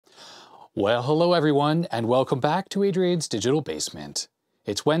Well, hello everyone, and welcome back to Adrian's Digital Basement.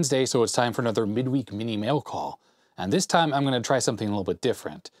 It's Wednesday, so it's time for another Midweek-Mini-Mail-Call. And this time I'm going to try something a little bit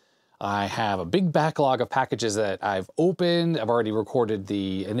different. I have a big backlog of packages that I've opened. I've already recorded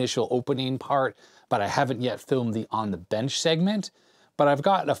the initial opening part, but I haven't yet filmed the on the bench segment. But I've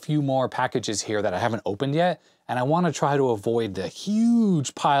got a few more packages here that I haven't opened yet, and I want to try to avoid the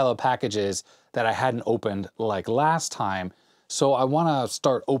huge pile of packages that I hadn't opened like last time. So I want to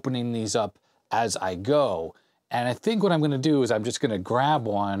start opening these up as I go. And I think what I'm going to do is I'm just going to grab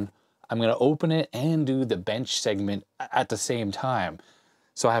one, I'm going to open it and do the bench segment at the same time.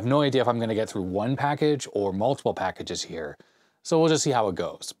 So I have no idea if I'm going to get through one package or multiple packages here. So we'll just see how it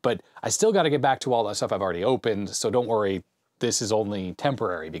goes. But I still got to get back to all the stuff I've already opened. So don't worry, this is only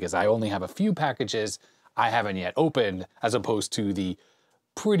temporary because I only have a few packages I haven't yet opened, as opposed to the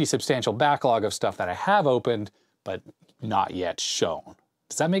pretty substantial backlog of stuff that I have opened, but not yet shown.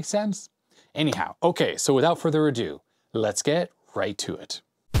 Does that make sense? Anyhow, okay, so without further ado, let's get right to it.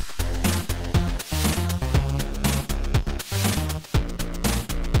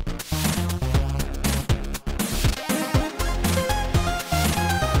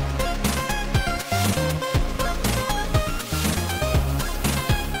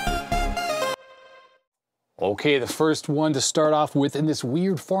 Okay, the first one to start off with in this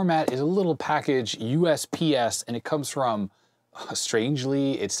weird format is a little package USPS, and it comes from,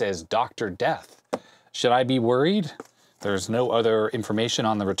 strangely, it says Dr. Death. Should I be worried? There's no other information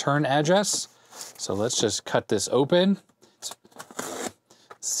on the return address. So let's just cut this open.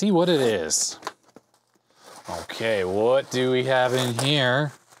 See what it is. Okay, what do we have in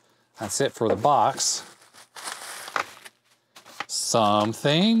here? That's it for the box.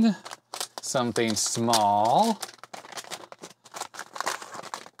 Something small.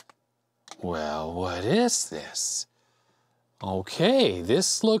 Well, what is this? Okay,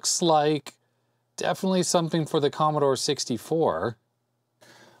 this looks like definitely something for the Commodore 64.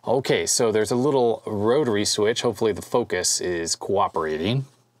 Okay, so there's a little rotary switch. Hopefully the focus is cooperating.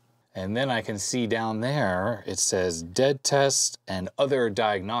 And then I can see down there, it says dead test and other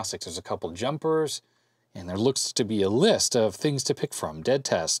diagnostics. There's a couple jumpers, and there looks to be a list of things to pick from. Dead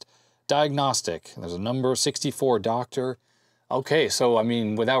test, diagnostic, there's a number 64 doctor. Okay, so I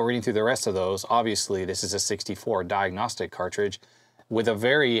mean, without reading through the rest of those, obviously this is a 64 diagnostic cartridge with a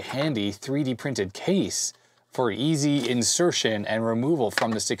very handy 3D printed case for easy insertion and removal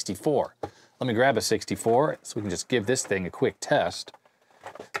from the 64. Let me grab a 64 so we can just give this thing a quick test.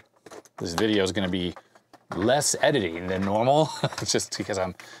 This video is going to be less editing than normal, just because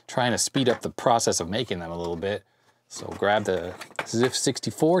I'm trying to speed up the process of making them a little bit. So grab the ZIF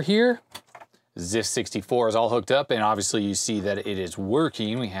 64 here. ZIF 64 is all hooked up, and obviously you see that it is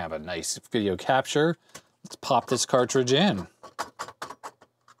working. We have a nice video capture. Let's pop this cartridge in.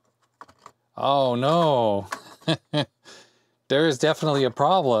 Oh no, there is definitely a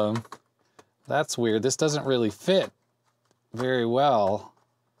problem. That's weird. This doesn't really fit very well.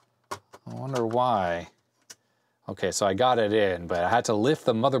 I wonder why. Okay, so I got it in, but I had to lift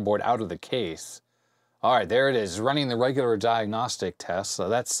the motherboard out of the case. All right, there it is, running the regular diagnostic test. So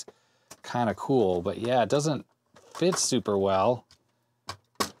that's kind of cool, but yeah, it doesn't fit super well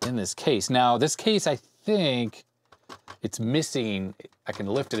in this case. Now, this case, I think it's missing. I can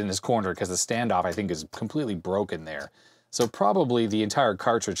lift it in this corner because the standoff, I think, is completely broken there. So probably the entire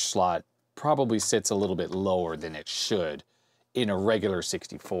cartridge slot probably sits a little bit lower than it should in a regular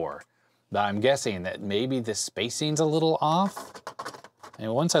 64. But I'm guessing that maybe the spacing's a little off.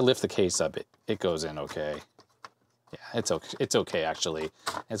 And once I lift the case up, it goes in okay. Yeah, it's okay actually.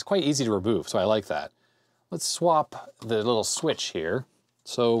 And it's quite easy to remove, so I like that. Let's swap the little switch here.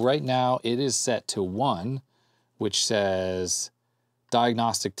 So right now it is set to 1, which says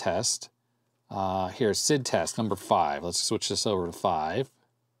diagnostic test. Here's SID test number 5. Let's switch this over to 5.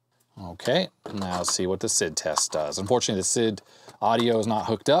 Okay, now let's see what the SID test does. Unfortunately, the SID audio is not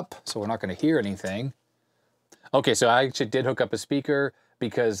hooked up, so we're not going to hear anything. Okay, so I actually did hook up a speaker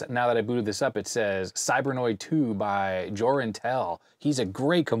because now that I booted this up, it says Cybernoid 2 by Johan. He's a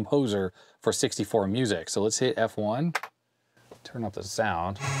great composer for 64 music. So let's hit F1, turn up the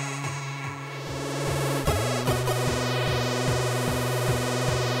sound.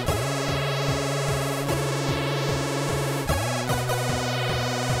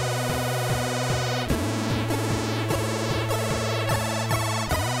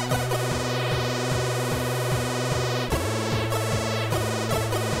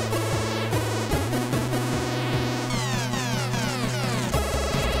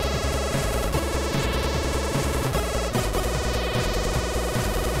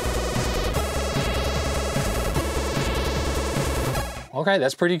 Okay,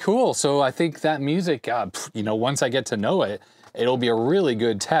 that's pretty cool. So I think that music, you know, once I get to know it, it'll be a really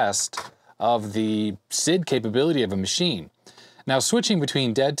good test of the SID capability of a machine. Now, switching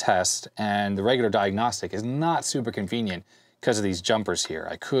between dead test and the regular diagnostic is not super convenient because of these jumpers here.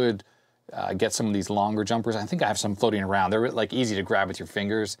 I could get some of these longer jumpers. I think I have some floating around. They're like easy to grab with your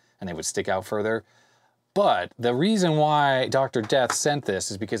fingers and they would stick out further. But the reason why Dr. Death sent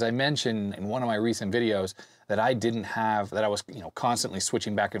this is because I mentioned in one of my recent videos that I didn't have, that I was, you know, constantly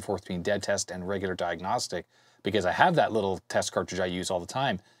switching back and forth between dead test and regular diagnostic because I have that little test cartridge I use all the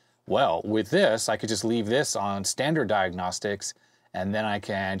time. Well, with this, I could just leave this on standard diagnostics and then I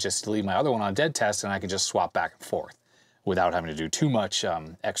can just leave my other one on dead test and I can just swap back and forth without having to do too much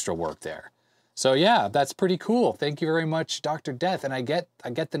extra work there. So yeah, that's pretty cool. Thank you very much, Dr. Death. And I get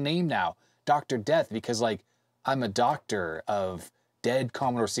the name now, Dr. Death, because like I'm a doctor of dead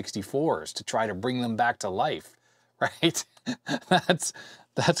Commodore 64s to try to bring them back to life, right? that's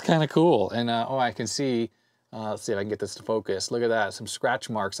kind of cool. And oh, I can see, let's see if I can get this to focus. Look at that, some scratch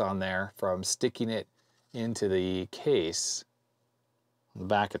marks on there from sticking it into the case. On the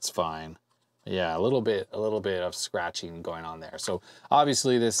back, it's fine. Yeah, a little bit of scratching going on there. So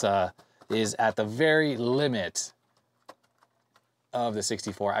obviously this is at the very limit of the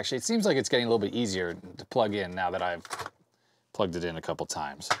 64. Actually, it seems like it's getting a little bit easier to plug in now that I've plugged it in a couple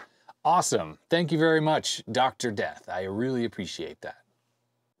times. Awesome. Thank you very much, Dr. Death. I really appreciate that.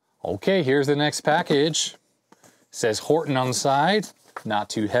 Okay, here's the next package. It says Horton on the side, not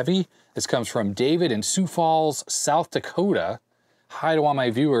too heavy. This comes from David in Sioux Falls, South Dakota. Hi to all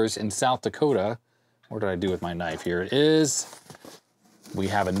my viewers in South Dakota. What did I do with my knife? Here it is. We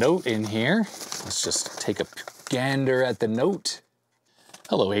have a note in here. Let's just take a gander at the note.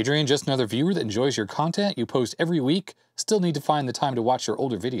 Hello, Adrian. Just another viewer that enjoys your content. You post every week. Still need to find the time to watch your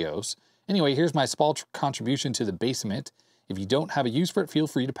older videos. Anyway, here's my small contribution to the basement. If you don't have a use for it, feel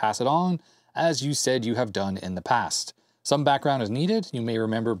free to pass it on, as you said you have done in the past. Some background is needed. You may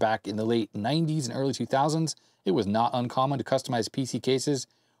remember back in the late 90s and early 2000s, it was not uncommon to customize PC cases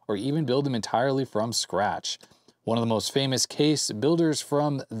or even build them entirely from scratch. One of the most famous case builders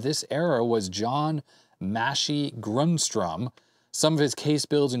from this era was John Mashie Grundstrom. Some of his case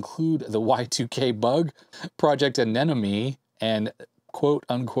builds include the Y2K Bug, Project Anemone, and quote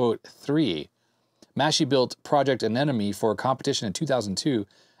unquote 3. Mashie built Project Anemone for a competition in 2002,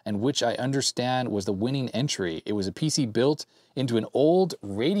 and which I understand was the winning entry. It was a PC built into an old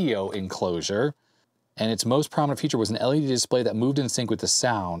radio enclosure, and its most prominent feature was an LED display that moved in sync with the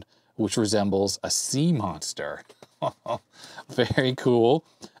sound, which resembles a sea monster. Very cool.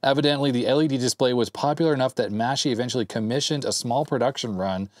 Evidently, the LED display was popular enough that Mashie eventually commissioned a small production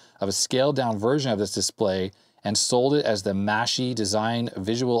run of a scaled-down version of this display and sold it as the Mashie Design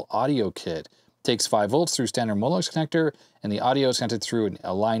Visual Audio Kit. It takes 5 volts through standard Molex connector, and the audio is connected through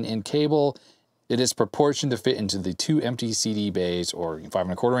a line-in cable. It is proportioned to fit into the 2 empty CD bays or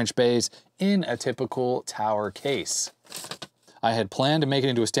 5¼ bays in a typical tower case. I had planned to make it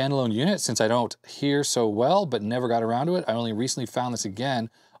into a standalone unit since I don't hear so well, but never got around to it. I only recently found this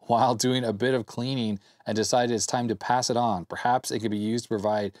again while doing a bit of cleaning and decided it's time to pass it on. Perhaps it could be used to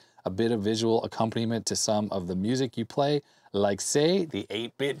provide a bit of visual accompaniment to some of the music you play, like say the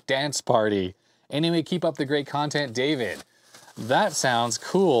 8-bit dance party. Anyway, keep up the great content, David. That sounds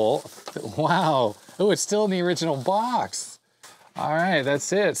cool. Wow. Oh, it's still in the original box. All right,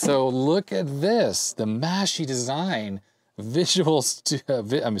 that's it. So look at this, the Mashie Design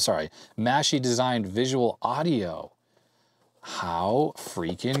Mashie designed visual audio. How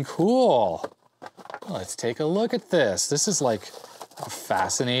freaking cool. Let's take a look at this. This is like a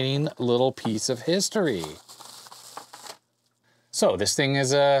fascinating little piece of history. So this thing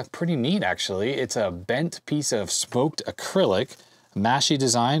is pretty neat, actually. It's a bent piece of smoked acrylic, Mashie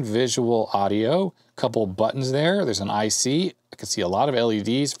designed visual audio, couple buttons there. There's an IC. I can see a lot of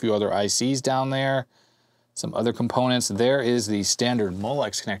LEDs, a few other ICs down there. Some other components. There is the standard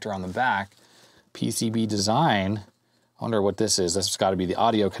Molex connector on the back. PCB design. I wonder what this is. This has got to be the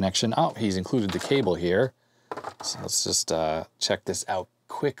audio connection. Oh, he's included the cable here. So let's just check this out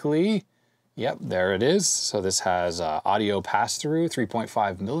quickly. Yep, there it is. So this has audio pass-through,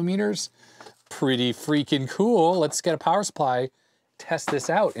 3.5 millimeters. Pretty freaking cool. Let's get a power supply, test this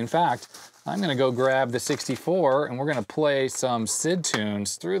out. In fact, I'm going to go grab the 64 and we're going to play some SID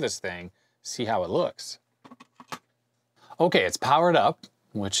tunes through this thing, see how it looks. Okay, it's powered up,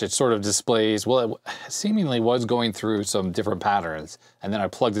 which it sort of displays, well, it seemingly was going through some different patterns, and then I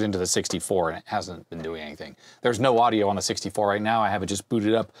plugged it into the 64 and it hasn't been doing anything. There's no audio on the 64 right now. I have it just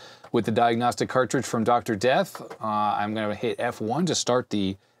booted up with the diagnostic cartridge from Dr. Death. I'm gonna hit F1 to start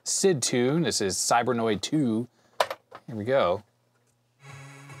the SID tune. This is Cybernoid 2. Here we go.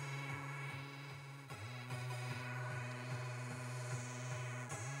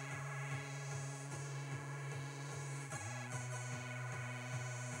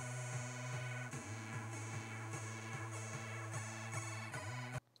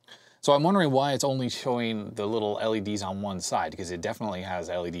 So I'm wondering why it's only showing the little LEDs on one side, because it definitely has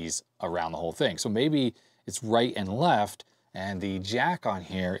LEDs around the whole thing. So maybe it's right and left, and the jack on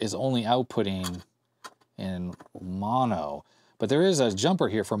here is only outputting in mono. But there is a jumper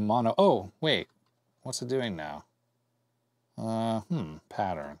here from mono. Oh, wait, what's it doing now?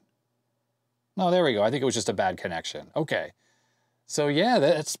 Pattern. No, there we go. I think it was just a bad connection. Okay. So yeah,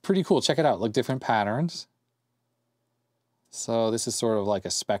 that's pretty cool. Check it out. Look, different patterns. So this is sort of like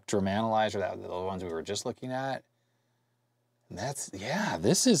a spectrum analyzer, the ones we were just looking at. And that's, yeah,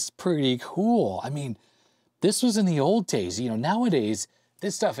 this is pretty cool. I mean, this was in the old days. You know, nowadays,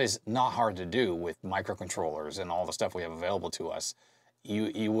 this stuff is not hard to do with microcontrollers and all the stuff we have available to us.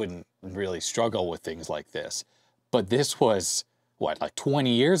 You wouldn't really struggle with things like this. But this was, what, like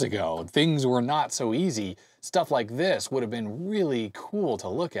 20 years ago? Things were not so easy. Stuff like this would have been really cool to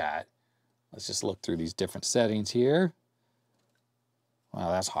look at. Let's just look through these different settings here.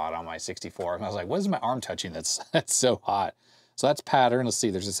 Wow, that's hot on my 64. And I was like, what is my arm touching that's so hot? So that's pattern. Let's see,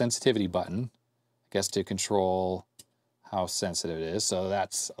 there's a sensitivity button, I guess, to control how sensitive it is. So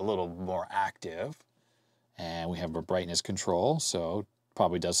that's a little more active. And we have a brightness control. So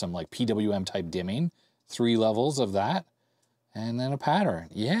probably does some like PWM type dimming. 3 levels of that. And then a pattern.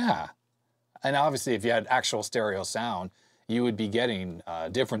 Yeah. And obviously, if you had actual stereo sound, you would be getting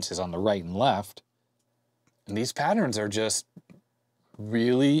differences on the right and left. And these patterns are just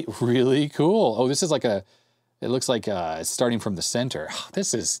really, really cool. Oh, this is like it looks like it's starting from the center.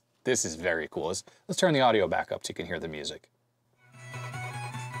 This is very cool. Let's turn the audio back up so you can hear the music.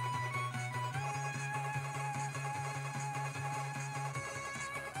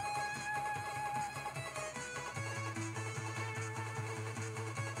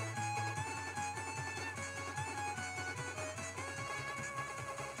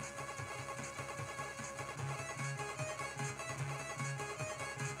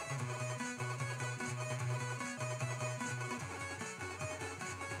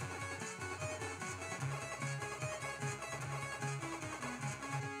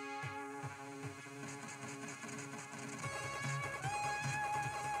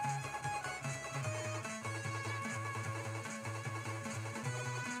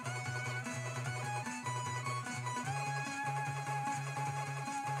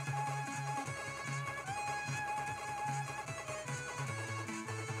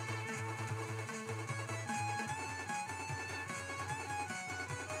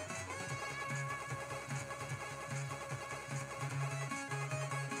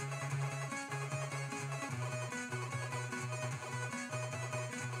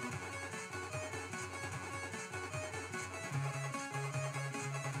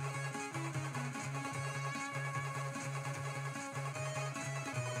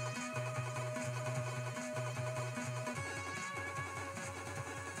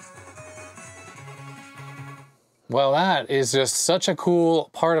 Well, that is just such a cool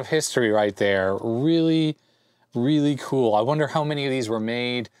part of history right there. Really, really cool. I wonder how many of these were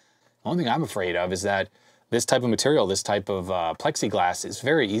made. The only thing I'm afraid of is that this type of material, this type of plexiglass, is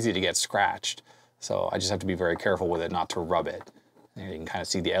very easy to get scratched. So I just have to be very careful with it not to rub it. There you can kind of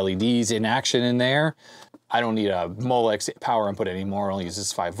see the LEDs in action in there. I don't need a Molex power input anymore. I only use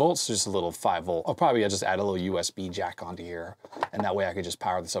this 5 volts, just a little 5 volt. I'll probably just add a little USB jack onto here. And that way I could just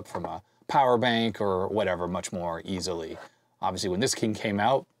power this up from a power bank or whatever much more easily. Obviously, when this thing came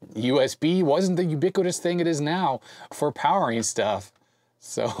out, USB wasn't the ubiquitous thing it is now for powering stuff.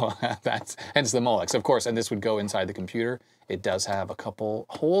 So that's hence the Molex, of course, and this would go inside the computer. It does have a couple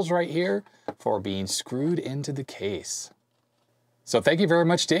holes right here for being screwed into the case. So thank you very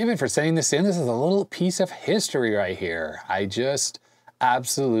much, David, for sending this in. This is a little piece of history right here. I just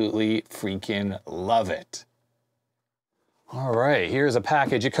absolutely freaking love it. All right, here's a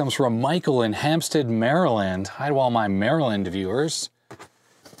package. It comes from Michael in Hampstead, Maryland. Hi to all my Maryland viewers.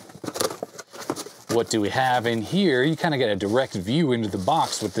 What do we have in here? You kind of get a direct view into the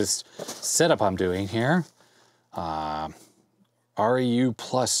box with this setup I'm doing here. REU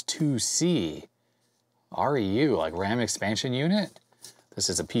plus 2C. REU, like RAM expansion unit. This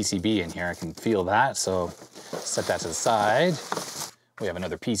is a PCB in here, I can feel that, so set that to the side. We have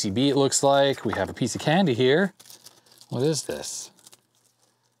another PCB, it looks like. We have a piece of candy here. What is this?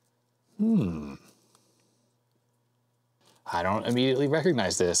 I don't immediately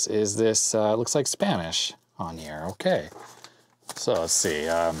recognize this. Is this, looks like Spanish on here, okay. So let's see,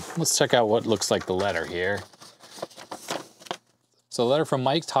 let's check out what looks like the letter here. So the letter from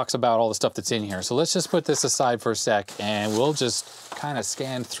Mike talks about all the stuff that's in here. So let's just put this aside for a sec and we'll just kind of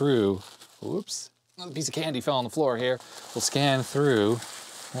scan through. Whoops, another piece of candy fell on the floor here. We'll scan through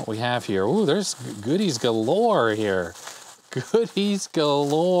what we have here. Ooh, there's goodies galore here. Goodies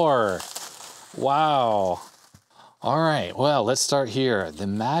galore. Wow. All right, well, let's start here. The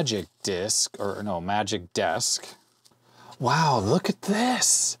Magic Disc, or no, Magic Desk. Wow, look at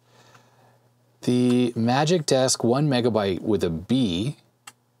this. The Magic Desk 1 megabyte with a B,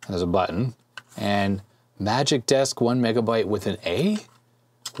 as a button, and Magic Desk 1 megabyte with an A?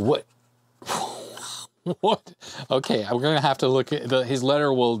 What? What? Okay, I'm gonna have to look at, his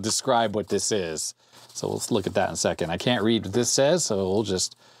letter will describe what this is. So let's look at that in a second. I can't read what this says, so we'll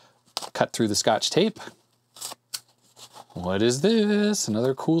just cut through the Scotch tape. What is this?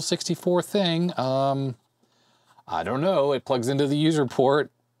 Another cool 64 thing. I don't know, it plugs into the user port.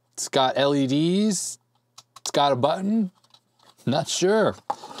 It's got LEDs, it's got a button. Not sure,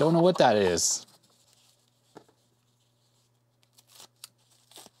 don't know what that is.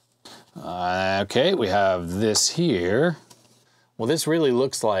 Okay, we have this here. Well, this really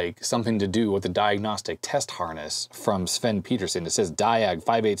looks like something to do with the diagnostic test harness from Sven Petersen. It says Diag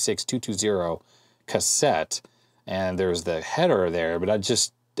 586220 cassette, and there's the header there, but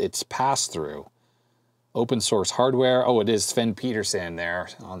it's pass-through. Open source hardware. Oh, it is Sven Petersen there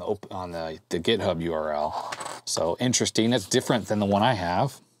on the GitHub URL. So interesting. It's different than the one I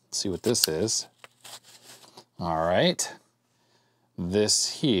have. Let's see what this is. All right. This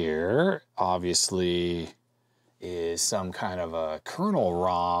here obviously is some kind of a kernel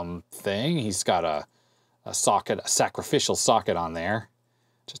ROM thing. He's got a socket, a sacrificial socket on there,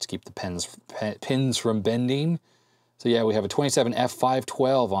 just to keep the pins from bending. So yeah, we have a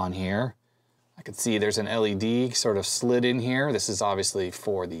 27F512 on here. I can see there's an LED sort of slid in here. This is obviously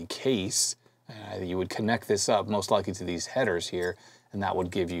for the case. You would connect this up most likely to these headers here, and that would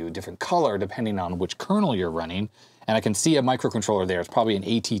give you a different color depending on which kernel you're running. And I can see a microcontroller there. It's probably an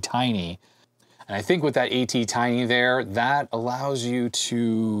AT-Tiny. And I think with that AT-Tiny there, that allows you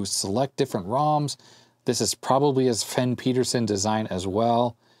to select different ROMs. This is probably a Sven Petersen design as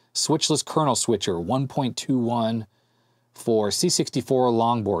well. Switchless kernel switcher 1.21 for C64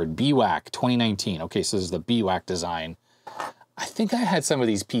 longboard, BWAC 2019. Okay, so this is the BWAC design. I think I had some of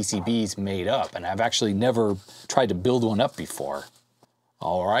these PCBs made up, and I've actually never tried to build one up before.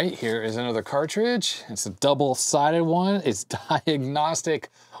 All right, here is another cartridge. It's a double-sided one. It's diagnostic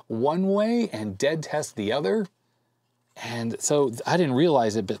one way and dead test the other. And so I didn't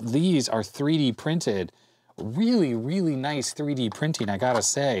realize it, but these are 3D printed. Really, really nice 3D printing, I gotta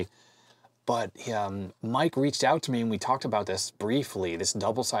say. But Mike reached out to me and we talked about this briefly, this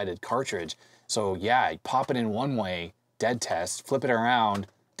double-sided cartridge. So yeah, pop it in one way, dead test, flip it around,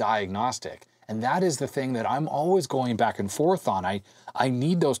 diagnostic. And that is the thing that I'm always going back and forth on. I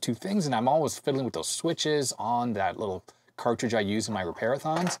need those two things, and I'm always fiddling with those switches on that little cartridge I use in my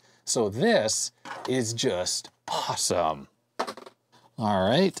repairathons. So this is just awesome. All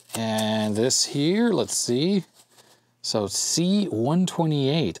right, and this here, let's see. So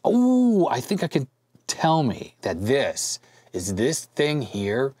C128. Oh, I think I can tell me that this is this thing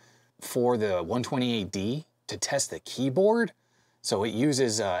here for the 128D to test the keyboard. So it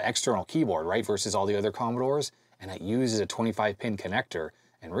uses an external keyboard, right, versus all the other Commodores, and it uses a 25-pin connector.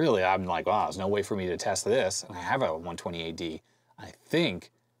 And really, I'm like, wow, there's no way for me to test this. And I have a 128D. I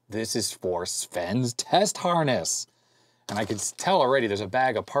think this is for Sven's test harness. And I can tell already there's a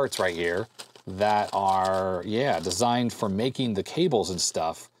bag of parts right here that are, yeah, designed for making the cables and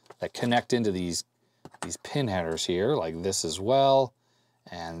stuff that connect into these pin headers here, like this as well.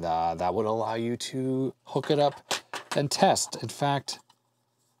 And that would allow you to hook it up and test. In fact,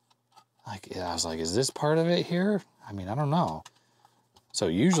 I was like, is this part of it here? I mean, I don't know. So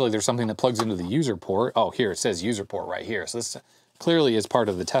usually there's something that plugs into the user port. Oh, here it says user port right here. So this clearly is part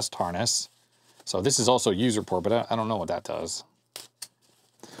of the test harness. So this is also user port, but I don't know what that does.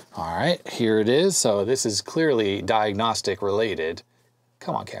 All right, here it is. So this is clearly diagnostic related.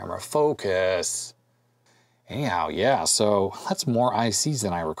 Come on, camera, focus. Anyhow, yeah, so that's more ICs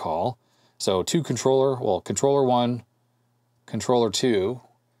than I recall. So controller 1, controller 2,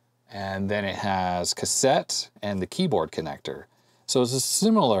 and then it has cassette and the keyboard connector. So it's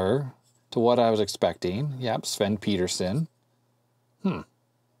similar to what I was expecting. Yep, Sven Petersen. And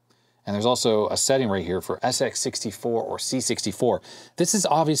there's also a setting right here for SX64 or C64. This is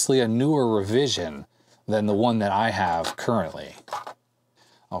obviously a newer revision than the one that I have currently.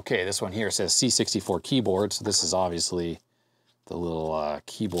 Okay, this one here says C64 keyboard, so this is obviously the little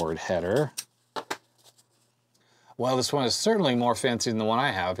keyboard header. Well, this one is certainly more fancy than the one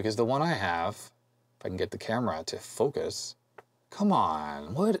I have, because the one I have, if I can get the camera to focus, come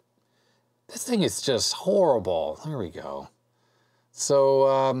on, what? This thing is just horrible. There we go.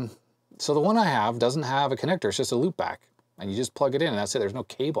 So, so the one I have doesn't have a connector, it's just a loop back, and you just plug it in and that's it, there's no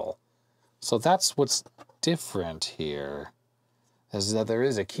cable. So that's what's different here. is that there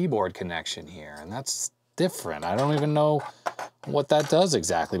is a keyboard connection here, and that's different. I don't even know what that does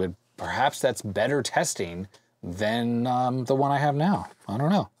exactly, but perhaps that's better testing than the one I have now. I don't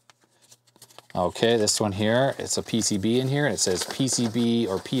know. Okay, this one here, it's a PCB in here, and it says PCB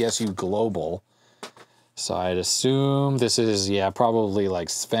or PSU Global. So I'd assume this is, yeah, probably like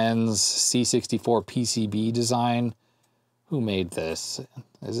Sven's C64 PCB design. Who made this?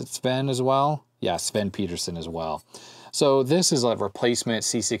 Is it Sven as well? Yeah, Sven Peterson as well. So this is a replacement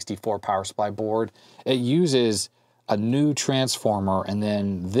C64 power supply board. It uses a new transformer, and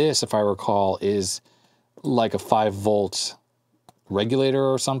then this, if I recall, is like a 5-volt regulator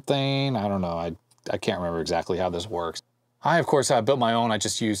or something. I don't know. I can't remember exactly how this works. I, of course, built my own. I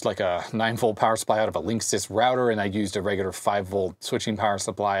just used like a 9-volt power supply out of a Linksys router, and I used a regular 5-volt switching power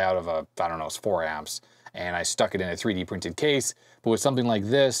supply out of a, I don't know, it's 4 amps. And I stuck it in a 3D printed case. But with something like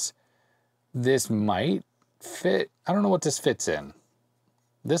this might fit. I don't know what this fits in.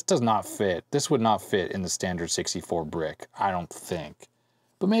 This does not fit. This would not fit in the standard 64 brick, I don't think.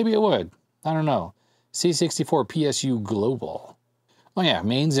 But maybe it would. I don't know. C64 PSU Global. Oh yeah,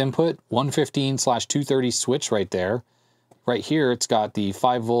 mains input, 115/230 switch right there. Right here, it's got the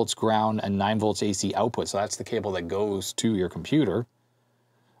 5 volts ground and 9 volts AC output. So that's the cable that goes to your computer.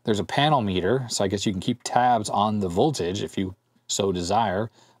 There's a panel meter, so I guess you can keep tabs on the voltage if you so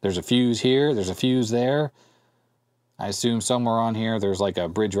desire. There's a fuse here, there's a fuse there. I assume somewhere on here there's like a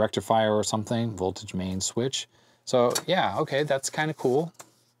bridge rectifier or something, voltage main switch. So yeah, okay, that's kind of cool.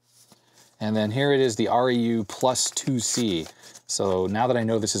 And then here it is, the REU plus 2C. So now that I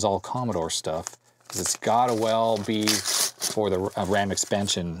know this is all Commodore stuff, it's gotta well be for the RAM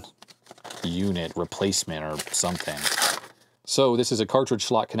expansion unit replacement or something. So this is a cartridge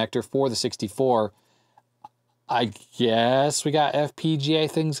slot connector for the 64. I guess we got FPGA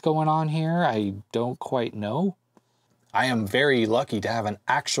things going on here. I don't quite know. I am very lucky to have an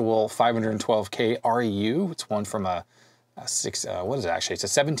actual 512K REU. It's one from what is it actually? It's a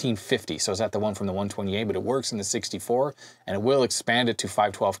 1750. So is that the one from the 128? But it works in the 64, and it will expand it to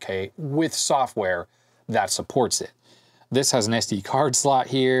 512K with software that supports it. This has an SD card slot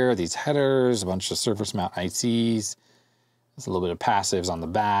here, these headers, a bunch of surface mount ICs. There's a little bit of passives on the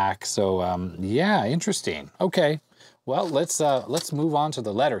back. So yeah, interesting. Okay, well, let's move on to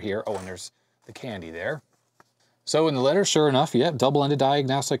the letter here. Oh, and there's the candy there. So in the letter, sure enough, yeah, double-ended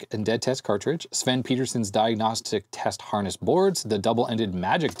diagnostic and dead test cartridge, Sven Peterson's diagnostic test harness boards, the double-ended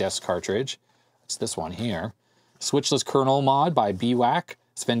Magic Desk cartridge, it's this one here, switchless kernel mod by BWAC,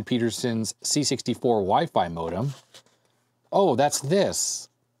 Sven Peterson's C64 Wi-Fi modem. Oh, that's this.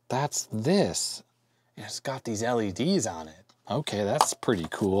 That's this. And it's got these LEDs on it. Okay, that's pretty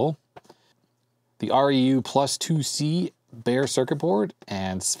cool. The REU plus 2C bare circuit board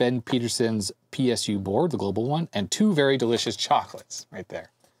and Sven Peterson's PSU board, the global one, and 2 very delicious chocolates right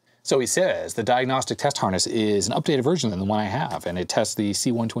there. So he says the diagnostic test harness is an updated version than the one I have, and it tests the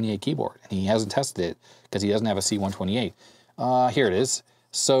C128 keyboard. And he hasn't tested it because he doesn't have a C128. Here it is.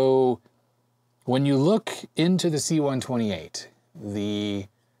 So when you look into the C128,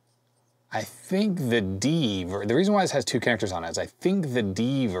 I think the reason why this has 2 connectors on it is I think the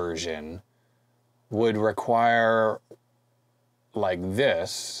D version would require like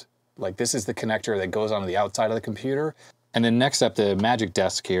this is the connector that goes onto the outside of the computer. And then next up, the Magic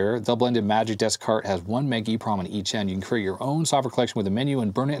Desk here. Double-ended Magic Desk cart has 1 meg EEPROM on each end. You can create your own software collection with a menu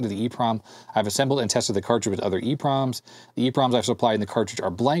and burn it into the EEPROM. I've assembled and tested the cartridge with other EEPROMs. The EEPROMs I've supplied in the cartridge are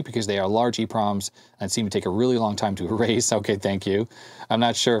blank because they are large EEPROMs and seem to take a really long time to erase. Okay, thank you. I'm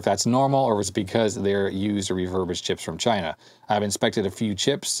not sure if that's normal or if it's because they're used or refurbished chips from China. I've inspected a few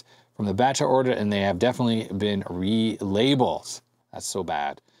chips from the batch I ordered, and they have definitely been relabeled. That's so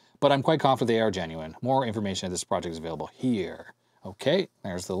bad. But I'm quite confident they are genuine. More information of this project is available here. Okay,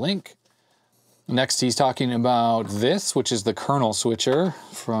 there's the link. Next, he's talking about this, which is the kernel switcher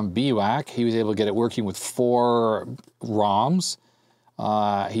from BWAC. He was able to get it working with 4 ROMs.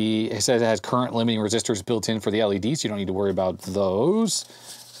 He says it has current limiting resistors built in for the LEDs, so you don't need to worry about those.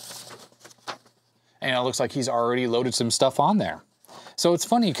 And it looks like he's already loaded some stuff on there. So it's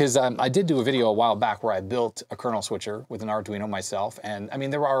funny because I did do a video a while back where I built a kernel switcher with an Arduino myself. And I mean,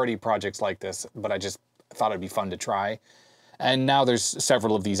 there were already projects like this, but I just thought it'd be fun to try. And now there's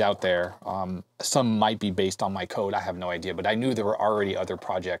several of these out there. Some might be based on my code. I have no idea, but I knew there were already other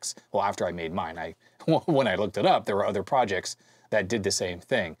projects. Well, after I made mine, when I looked it up, there were other projects that did the same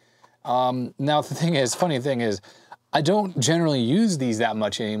thing. Now the funny thing is, I don't generally use these that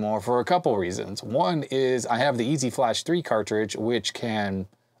much anymore for a couple reasons. One is I have the Easy Flash 3 cartridge, which can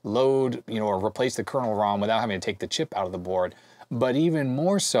load, or replace the kernel ROM without having to take the chip out of the board. But even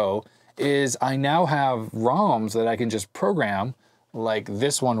more so is I now have ROMs that I can just program like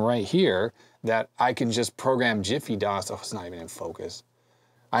this one right here that I can just program Jiffy DOS. Oh, it's not even in focus.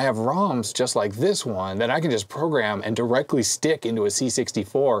 I have ROMs just like this one that I can just program and directly stick into a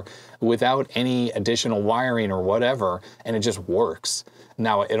C64 without any additional wiring or whatever, and it just works.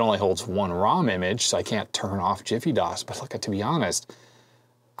 Now, it only holds one ROM image, so I can't turn off Jiffy DOS, but look, to be honest,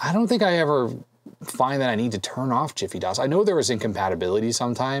 I don't think I ever find that I need to turn off Jiffy DOS. I know there is incompatibility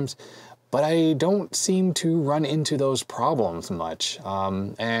sometimes, but I don't seem to run into those problems much.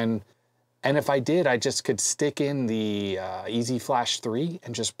 And if I did, I just could stick in the Easy Flash 3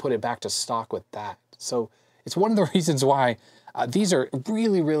 and just put it back to stock with that. So it's one of the reasons why these are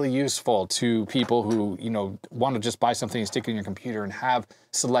really, really useful to people who, you know, want to just buy something and stick it in your computer and have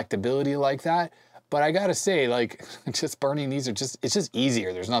selectability like that. But I gotta say, like, just burning these are just, it's just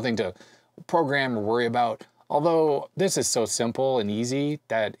easier. There's nothing to program or worry about. Although this is so simple and easy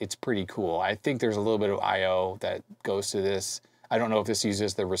that it's pretty cool. I think there's a little bit of I/O that goes to this. I don't know if this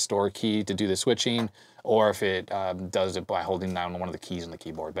uses the restore key to do the switching or if it does it by holding down one of the keys on the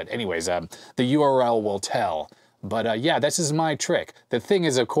keyboard. But anyways, the URL will tell. But yeah, this is my trick. The thing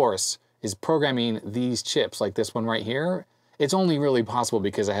is, of course, is programming these chips like this one right here. It's only really possible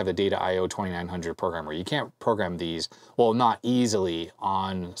because I have the Data IO 2900 programmer. You can't program these, well, not easily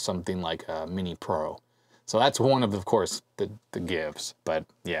on something like a Mini Pro. So that's one of course, the gives. But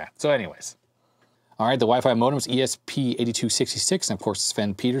yeah, so anyways. All right, the Wi-Fi modem's ESP8266, and of course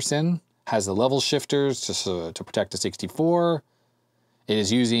Sven Petersen has the level shifters to protect the 64. It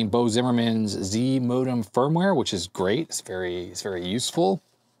is using Bo Zimmerman's Z modem firmware, which is great. It's very useful,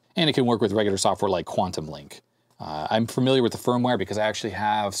 and it can work with regular software like Quantum Link. I'm familiar with the firmware because I actually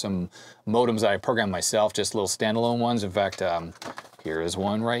have some modems that I program myself, just little standalone ones. In fact, here is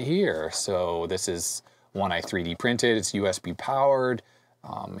one right here. So this is one I 3D printed. It's USB powered.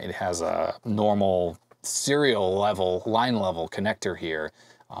 It has a normal serial level, line level connector here.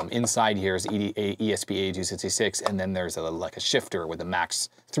 Inside here is ESP8266, and then there's like a shifter with a max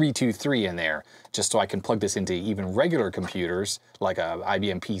 323 in there, just so I can plug this into even regular computers, like a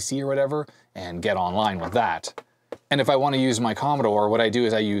IBM PC or whatever, and get online with that. And if I want to use my Commodore, what I do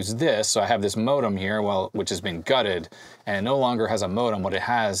is I use this. So I have this modem here, which has been gutted, and it no longer has a modem. What it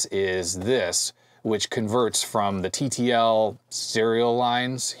has is this, which converts from the TTL serial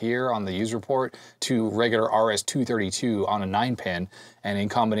lines here on the user port to regular RS-232 on a 9-pin. And in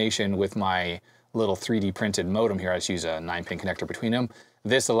combination with my little 3D printed modem here, I just use a 9-pin connector between them.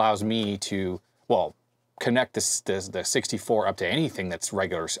 This allows me to, well, connect the 64 up to anything that's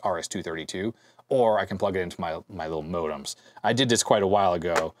regular RS-232, or I can plug it into my little modems. I did this quite a while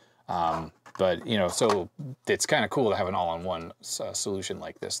ago, but you know, so it's kind of cool to have an all-in-one solution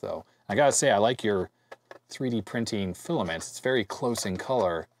like this though. I gotta say, I like your 3D printing filaments. It's very close in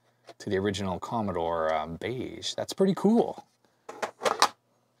color to the original Commodore beige. That's pretty cool.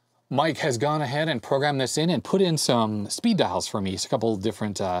 Mike has gone ahead and programmed this in and put in some speed dials for me. It's a couple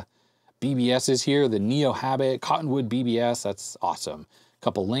different BBSs here, the Neo Habit, Cottonwood BBS, that's awesome. A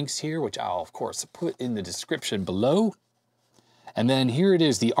couple links here, which I'll of course put in the description below. And then here it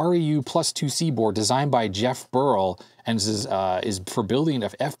is, the REU Plus 2C board designed by Jeff Burrell, and this is for building an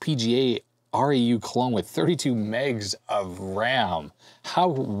FPGA REU clone with 32 megs of RAM. How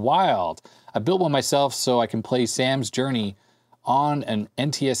wild. I built one myself so I can play Sam's Journey on an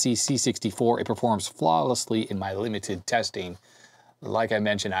NTSC C64. It performs flawlessly in my limited testing. Like I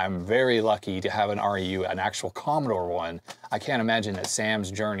mentioned, I'm very lucky to have an REU, an actual Commodore one. I can't imagine that Sam's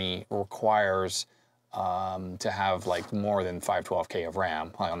Journey requires to have like more than 512K of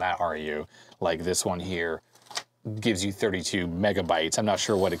RAM on that REU. Like this one here gives you 32 megabytes. I'm not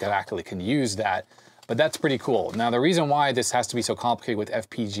sure what exactly can use that, but that's pretty cool. Now the reason why this has to be so complicated with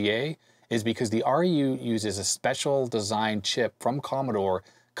FPGA is because the REU uses a special designed chip from Commodore,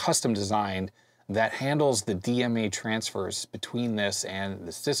 custom designed, that handles the DMA transfers between this and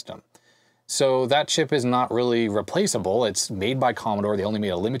the system. So that chip is not really replaceable. It's made by Commodore. They only made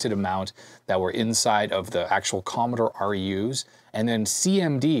a limited amount that were inside of the actual Commodore REUs. And then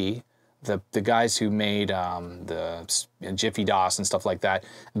CMD, the guys who made the Jiffy DOS and stuff like that,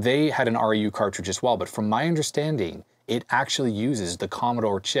 they had an REU cartridge as well. But from my understanding, it actually uses the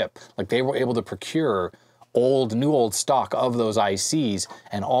Commodore chip. Like they were able to procure new old stock of those ICs,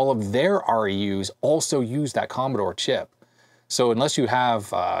 and all of their REUs also use that Commodore chip. So unless you have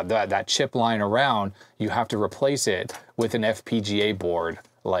that chip lying around, you have to replace it with an FPGA board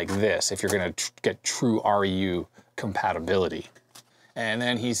like this if you're going to get true REU compatibility. And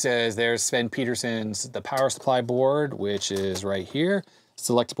then he says there's Sven Petersen's the power supply board, which is right here.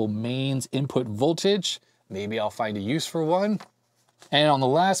 Selectable mains input voltage. Maybe I'll find a use for one. And on the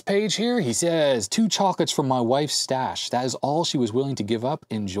last page here, he says, 2 chocolates from my wife's stash. That is all she was willing to give up.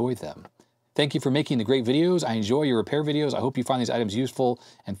 Enjoy them. Thank you for making the great videos. I enjoy your repair videos. I hope you find these items useful.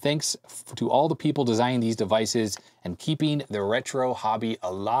 And thanks to all the people designing these devices and keeping the retro hobby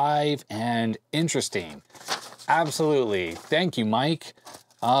alive and interesting. Absolutely. Thank you, Mike.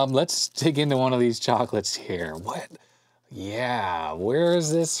 Let's dig into one of these chocolates here. What? Yeah, where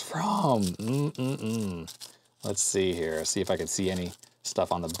is this from? Let's see here. See if I can see any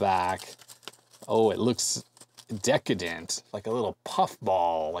stuff on the back. Oh, it looks decadent, like a little puff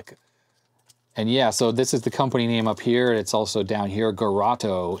ball. And yeah, so this is the company name up here. It's also down here,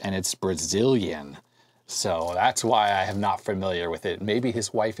 Garato, and it's Brazilian. So that's why I am not familiar with it. Maybe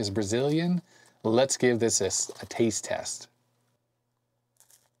his wife is Brazilian. Let's give this a taste test.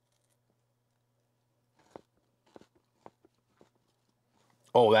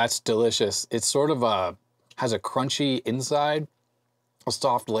 Oh, that's delicious. It's sort of has a crunchy inside, a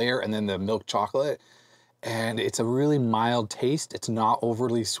soft layer, and then the milk chocolate. And it's a really mild taste. It's not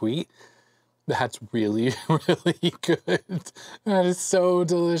overly sweet. That's really, really good. That is so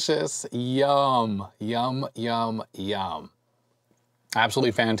delicious. Yum, yum, yum, yum.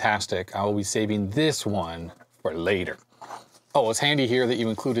 Absolutely fantastic. I will be saving this one for later. Oh, it's handy here that you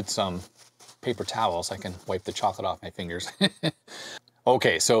included some paper towels. I can wipe the chocolate off my fingers.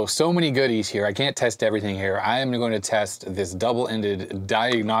 Okay, so many goodies here. I can't test everything here. I am going to test this double-ended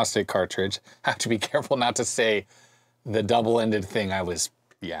diagnostic cartridge. I have to be careful not to say the double-ended thing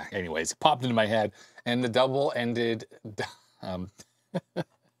yeah, anyways, it popped into my head. And the double-ended,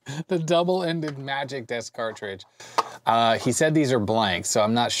 the double-ended Magic Desk cartridge. He said these are blank, so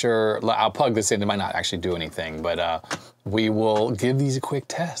I'm not sure. I'll plug this in. It might not actually do anything, but we will give these a quick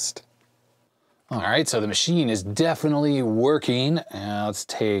test. All right, so the machine is definitely working. Let's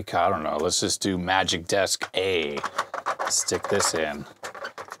take, I don't know, let's just do Magic Desk A. Stick this in.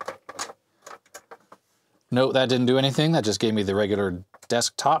 No, that didn't do anything. That just gave me the regular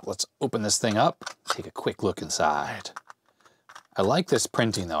desktop. Let's open this thing up, take a quick look inside. I like this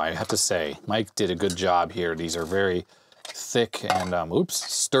printing though, I have to say. Mike did a good job here. These are very thick and,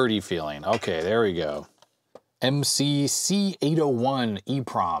 sturdy feeling. Okay, there we go. MC-C801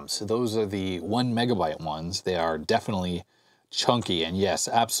 EEPROMs. Those are the 1 megabyte ones. They are definitely chunky and yes,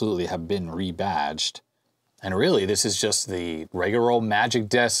 absolutely have been rebadged. And really, this is just the regular old Magic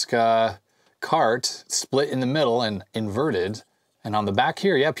Desk cart split in the middle and inverted. And on the back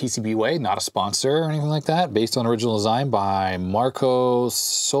here, yeah, PCBWay, not a sponsor or anything like that. Based on original design by Marko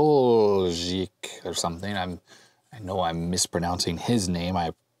Soljic or something. I know I'm mispronouncing his name.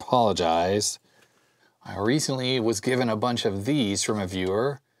 I apologize. I recently was given a bunch of these from a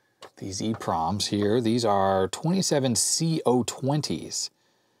viewer. These EEPROMs here. These are 27 C020s.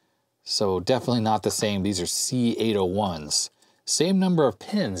 So definitely not the same. These are C801s. Same number of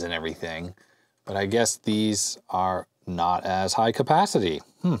pins and everything. But I guess these are not as high capacity.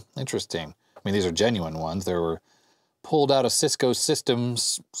 Interesting. I mean, these are genuine ones. They were pulled out of Cisco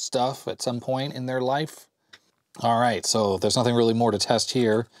Systems stuff at some point in their life. All right, so there's nothing really more to test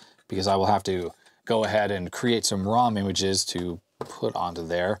here because I will have to go ahead and create some ROM images to put onto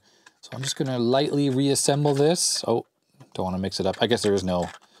there. So I'm just gonna lightly reassemble this. Oh, don't wanna mix it up. I guess there is no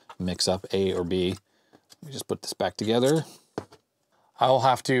mix up, A or B. Let me just put this back together. I'll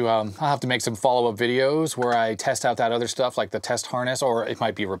have to make some follow-up videos where I test out that other stuff like the test harness, or it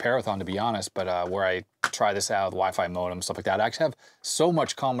might be Repairathon to be honest, but where I try this out, the Wi-Fi modem, stuff like that. I actually have so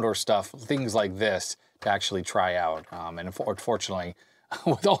much Commodore stuff, things like this, to actually try out. And unfortunately,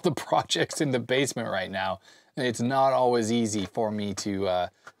 with all the projects in the basement right now, it's not always easy for me to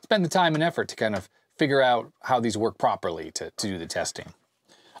spend the time and effort to kind of figure out how these work properly to do the testing.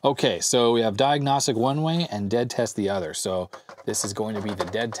 Okay, so we have diagnostic one way and dead test the other. So this is going to be the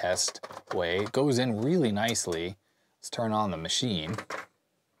dead test way. It goes in really nicely. Let's turn on the machine.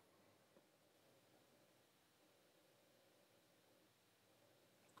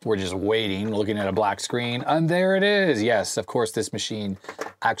 We're just waiting, looking at a black screen, and there it is. Yes, of course, this machine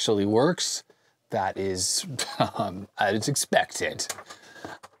actually works. That is as expected.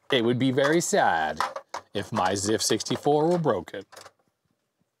 It would be very sad if my C64 were broken.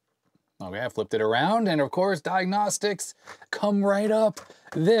 Okay, I flipped it around, and of course, diagnostics come right up.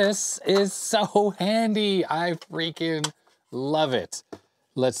 This is so handy. I freaking love it.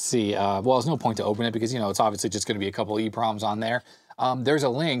 Let's see. Well, there's no point to open it because, you know, it's obviously just going to be a couple EEPROMs on there. There's a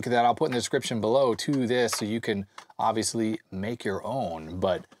link that I'll put in the description below to this so you can obviously make your own.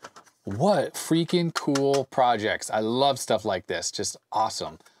 But what freaking cool projects. I love stuff like this. Just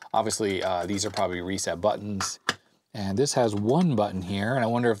awesome. Obviously, these are probably reset buttons. And this has one button here, and I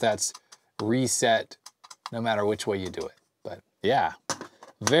wonder if that's reset no matter which way you do it. But yeah,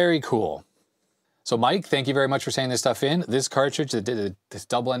 Very cool. So Mike, thank you very much for sending this stuff in. This cartridge, this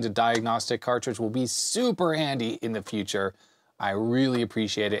double-ended diagnostic cartridge, will be super handy in the future. I really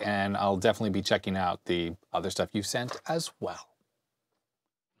appreciate it, and I'll definitely be checking out the other stuff you sent as well.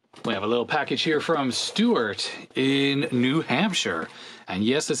 We have a little package here from Stuart in New Hampshire. And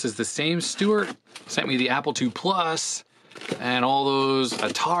yes, this is the same Stuart. Sent me the Apple II Plus and all those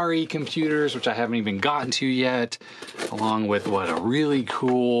Atari computers, which I haven't even gotten to yet, along with what, a really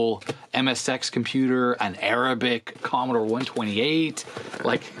cool MSX computer, an Arabic Commodore 128,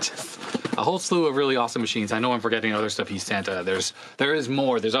 like just a whole slew of really awesome machines. I know I'm forgetting other stuff he sent. There is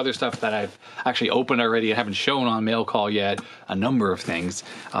more. There's other stuff that I've actually opened already and haven't shown on Mail Call yet, a number of things.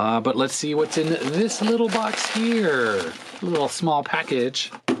 But let's see what's in this little box here. A little small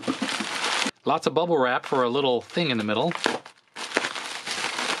package. Lots of bubble wrap for a little thing in the middle.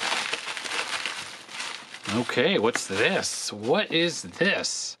 Okay, what's this? What is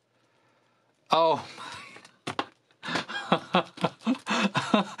this? Oh,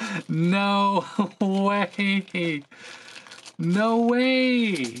 no way. No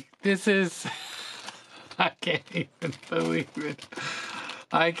way. This is, I can't even believe it.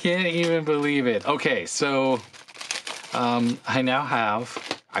 I can't even believe it. Okay, so I now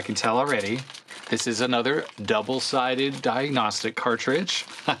have, I can tell already, this is another double-sided diagnostic cartridge.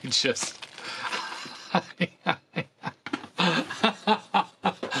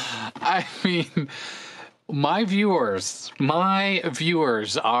 I mean, my viewers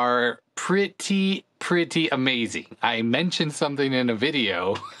are pretty amazing. I mentioned something in a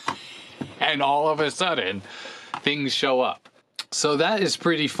video and all of a sudden things show up. So that is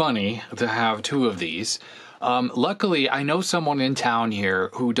pretty funny to have two of these. Luckily, I know someone in town here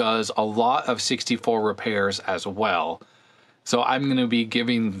who does a lot of 64 repairs as well. So I'm going to be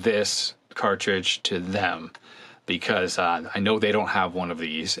giving this cartridge to them because I know they don't have one of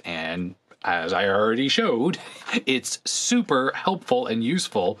these. And as I already showed, it's super helpful and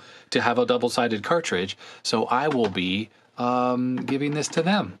useful to have a double-sided cartridge. So I will be giving this to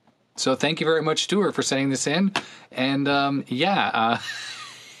them. So thank you very much, Stuart, for sending this in. And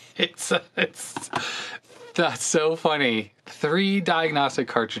that's so funny. 3 diagnostic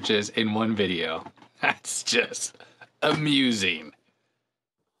cartridges in one video. That's just amusing.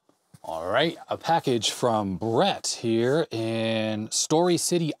 All right, a package from Brett here in Story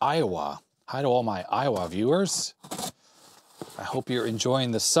City, Iowa. Hi to all my Iowa viewers. I hope you're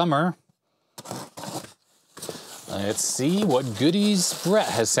enjoying the summer. Let's see what goodies Brett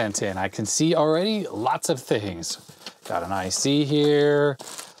has sent in. I can see already lots of things. Got an IC here.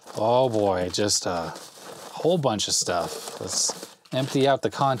 Oh boy, just a whole bunch of stuff. Let's empty out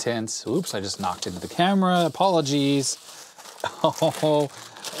the contents. Oops, I just knocked into the camera. Apologies. Oh,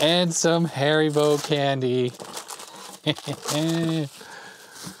 and some Haribo candy.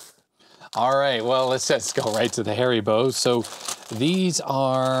 All right, well, let's just go right to the Haribo. So these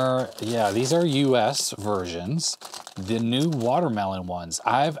are US versions, the new watermelon ones.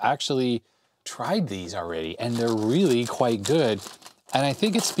 I've actually tried these already and they're really quite good. And I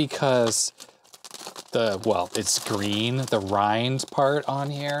think it's because it's green. The rind part on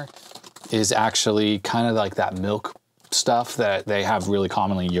here is actually kind of like that milk stuff that they have really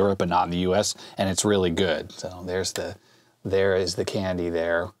commonly in Europe but not in the US, and it's really good. So there is the candy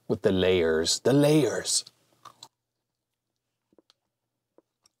there with the layers.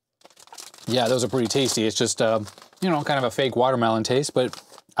 Yeah, those are pretty tasty. It's just, kind of a fake watermelon taste, but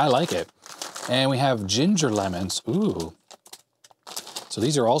I like it. And we have ginger lemons. Ooh. So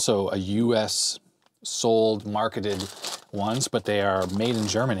these are also a US sold, marketed ones, but they are made in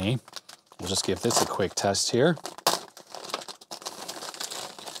Germany. We'll just give this a quick test here.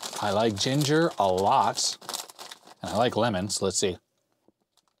 I like ginger a lot, and I like lemon, so let's see.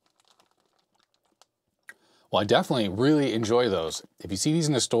 Well, I definitely really enjoy those. If you see these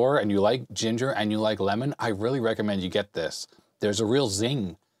in the store and you like ginger and you like lemon, I really recommend you get this. There's a real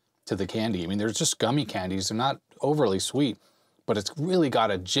zing to the candy. I mean, they're just gummy candies. They're not overly sweet, but it's really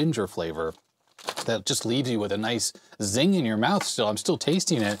got a ginger flavor that just leaves you with a nice zing in your mouth still. I'm still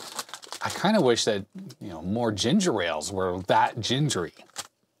tasting it. I kind of wish that, more ginger ales were that gingery.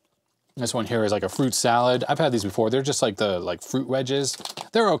 This one here is like a fruit salad. I've had these before. They're just like the fruit wedges.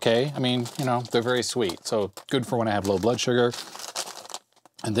 They're okay. I mean, they're very sweet. So good for when I have low blood sugar.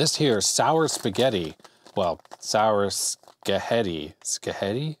 And this here, sour spaghetti. Well, sour skaheti.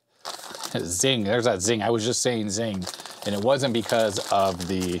 Skaheti? Zing. There's that zing. I was just saying zing. And it wasn't because of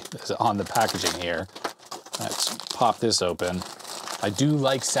on the packaging here. Let's pop this open. I do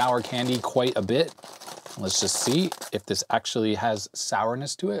like sour candy quite a bit. Let's just see if this actually has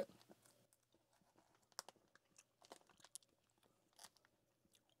sourness to it.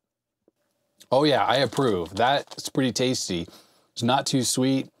 Oh yeah, I approve. That's pretty tasty. It's not too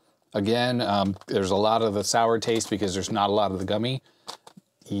sweet. Again, there's a lot of the sour taste because there's not a lot of the gummy.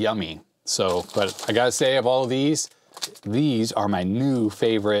 Yummy. So, but I gotta say, of all of these are my new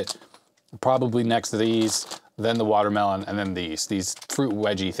favorite. Probably next to these, then the watermelon, and then these fruit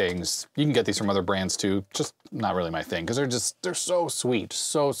wedgie things. You can get these from other brands too, just not really my thing, because they're so sweet,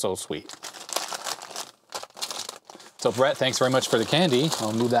 so sweet. So Brett, thanks very much for the candy.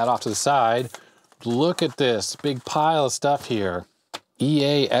 I'll move that off to the side. Look at this big pile of stuff here.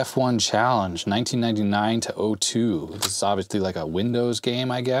 EA F1 Challenge, 1999 to 02. This is obviously like a Windows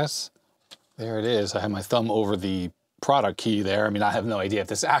game, I guess. There it is. I have my thumb over the product key there. I mean, I have no idea if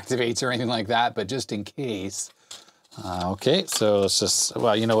this activates or anything like that, but just in case. Okay, so let's just,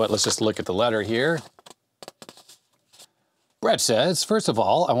 well, you know what? Let's just look at the letter here. Brett says, first of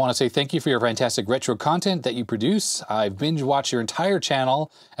all, I want to say thank you for your fantastic retro content that you produce. I binge watch your entire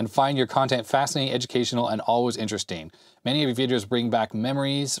channel and find your content fascinating, educational, and always interesting. Many of your videos bring back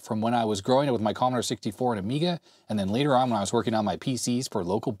memories from when I was growing up with my Commodore 64 and Amiga, and then later on when I was working on my PCs for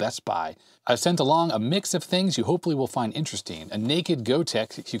local Best Buy. I've sent along a mix of things you hopefully will find interesting. A naked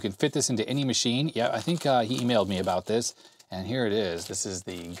GoTech, you can fit this into any machine. Yeah, I think he emailed me about this, and here it is. This is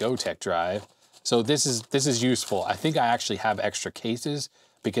the GoTech drive. So this is useful. I think I actually have extra cases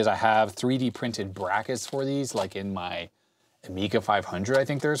because I have 3D printed brackets for these, like in my Amiga 500, I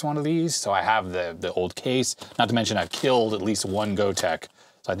think there's one of these. So I have the old case, not to mention I've killed at least one GoTech.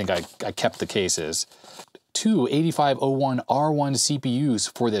 So I think I kept the cases. Two 8501R1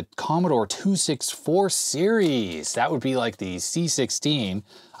 CPUs for the Commodore 264 series. That would be like the C16.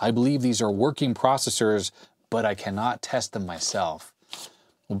 I believe these are working processors, but I cannot test them myself.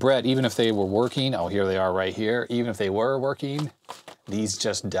 Well, Brett, even if they were working, oh, here they are right here. Even if they were working, these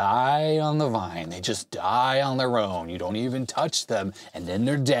just die on the vine. They just die on their own. You don't even touch them, and then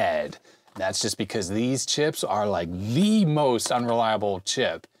they're dead. That's just because these chips are like the most unreliable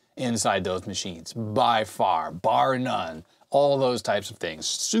chip inside those machines, by far, bar none. All those types of things,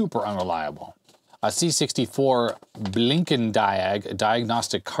 super unreliable. A C64 Blinken-Diag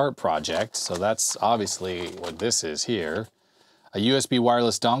diagnostic cart project. So that's obviously what this is here. A USB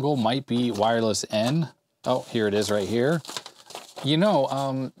wireless dongle, might be wireless N. Oh, here it is right here. You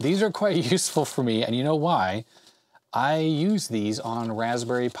know, these are quite useful for me, and you know why? I use these on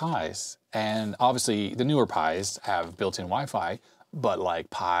Raspberry Pis, and obviously the newer Pis have built-in Wi-Fi, but like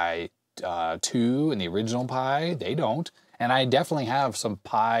Pi 2 and the original Pi, they don't. And I definitely have some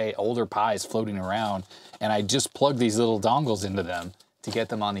older Pis floating around, and I just plug these little dongles into them to get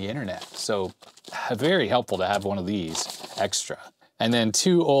them on the internet. So very helpful to have one of these extra. And then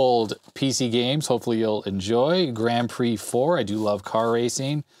two old PC games, hopefully you'll enjoy. Grand Prix 4, I do love car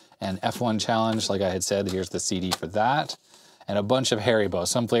racing. And F1 Challenge, like I had said, here's the CD for that. And a bunch of Haribo,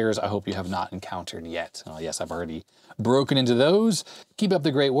 some flavors I hope you have not encountered yet. Oh yes, I've already broken into those. Keep up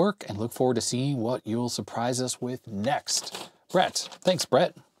the great work and look forward to seeing what you'll surprise us with next. Brett, thanks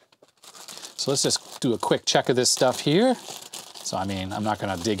Brett. So let's just do a quick check of this stuff here. So I mean, I'm not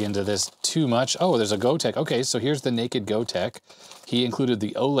gonna dig into this too much. Oh, there's a GoTech. Okay, so here's the naked GoTech. He included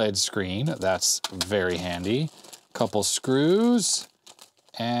the OLED screen. That's very handy. Couple screws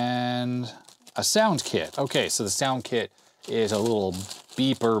and a sound kit. Okay, so the sound kit is a little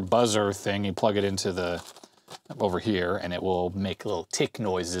beeper buzzer thing. You plug it into over here and it will make little tick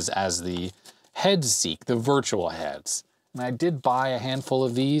noises as the heads seek, the virtual heads. And I did buy a handful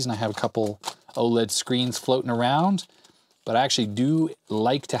of these and I have a couple OLED screens floating around. But I actually do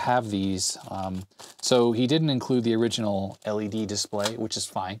like to have these. So he didn't include the original LED display, which is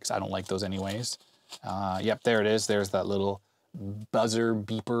fine because I don't like those anyways. Yep, there it is. There's that little buzzer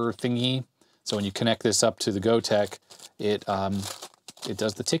beeper thingy. So when you connect this up to the GoTech, it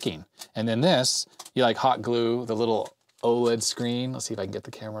does the ticking. And then this, you like hot glue the little OLED screen. Let's see if I can get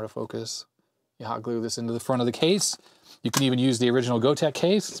the camera to focus. You hot glue this into the front of the case. You can even use the original GoTech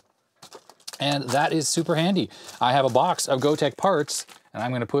case. And that is super handy. I have a box of GoTech parts, and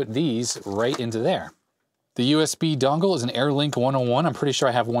I'm gonna put these right into there. The USB dongle is an AirLink 101. I'm pretty sure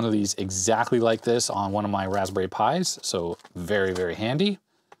I have one of these exactly like this on one of my Raspberry Pis, so very, very handy.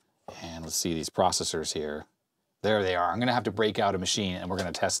 And let's see these processors here. There they are. I'm gonna have to break out a machine, and we're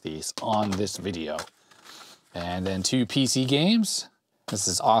gonna test these on this video. And then two PC games. This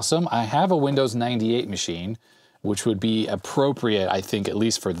is awesome. I have a Windows 98 machine, which would be appropriate, I think, at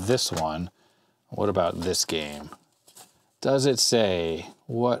least for this one. What about this game? Does it say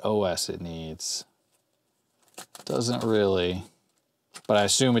what OS it needs? Doesn't really, but I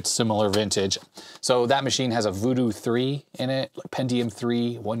assume it's similar vintage. So that machine has a Voodoo 3 in it, like Pentium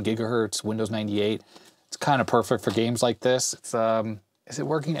 3, 1 gigahertz, Windows 98. It's kind of perfect for games like this. It's Is it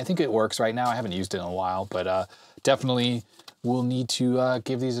working? I think it works right now. I haven't used it in a while, but definitely we'll need to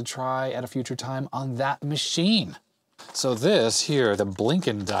give these a try at a future time on that machine. So this here, the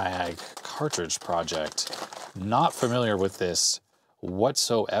Multi-diag cartridge project, not familiar with this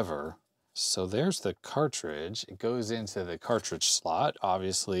whatsoever. So there's the cartridge. It goes into the cartridge slot.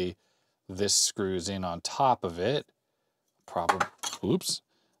 Obviously, this screws in on top of it. Probably, oops,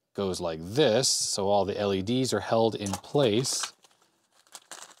 goes like this. So all the LEDs are held in place.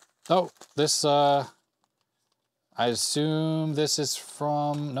 Oh, this, I assume this is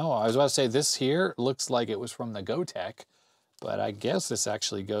from, no, I was about to say this here looks like it was from the GoTech, but I guess this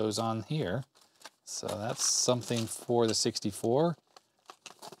actually goes on here. So that's something for the 64.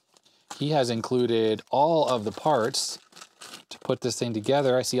 He has included all of the parts to put this thing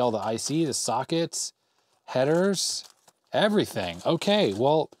together. I see all the IC, the sockets, headers, everything. Okay,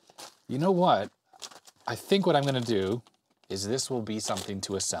 well, you know what? I think what I'm gonna do is this will be something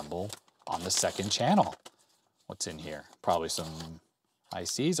to assemble on the second channel. What's in here? Probably some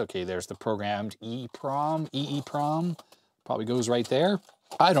ICs. Okay, there's the programmed EEPROM. Probably goes right there.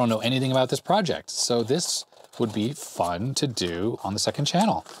 I don't know anything about this project, so this would be fun to do on the second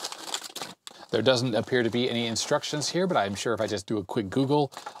channel. There doesn't appear to be any instructions here, but I'm sure if I just do a quick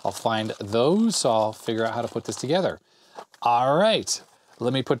Google, I'll find those, so I'll figure out how to put this together. All right,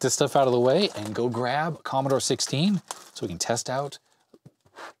 let me put this stuff out of the way and go grab Commodore 16 so we can test out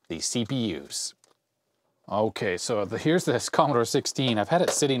the CPUs. Okay, so here's this Commodore 16. I've had it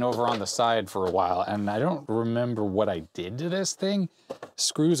sitting over on the side for a while, and I don't remember what I did to this thing.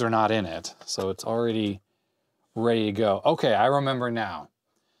 Screws are not in it, so it's already ready to go. Okay, I remember now.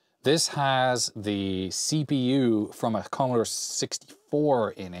 This has the CPU from a Commodore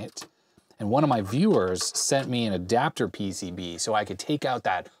 64 in it, and one of my viewers sent me an adapter PCB so I could take out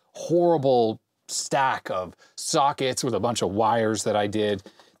that horrible stack of sockets with a bunch of wires that I did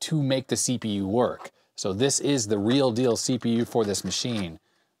to make the CPU work. So this is the real deal CPU for this machine.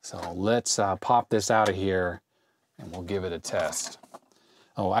 So let's pop this out of here and we'll give it a test.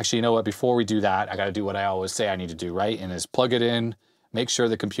 Oh, actually, you know what? Before we do that, I got to do what I always say I need to do, right? And is plug it in, make sure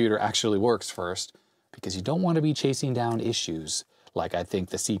the computer actually works first, because you don't want to be chasing down issues like I think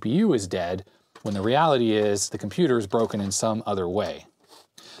the CPU is dead, when the reality is the computer is broken in some other way.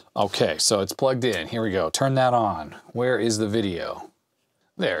 Okay, so it's plugged in. Here we go. Turn that on. Where is the video?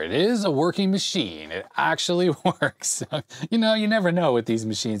 There it is, a working machine. It actually works. You know, you never know with these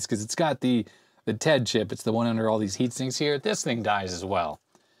machines because it's got the TED chip. It's the one under all these heat sinks here. This thing dies as well.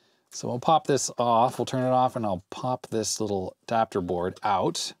 So we'll pop this off. We'll turn it off and I'll pop this little adapter board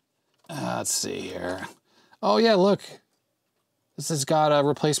out. Let's see here. Oh yeah, look. This has got a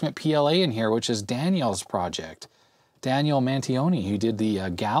replacement PLA in here, which is Daniel's project. Daniel Mantioni, who did the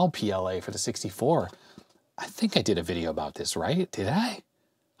GAL PLA for the 64. I think I did a video about this, right? Did I?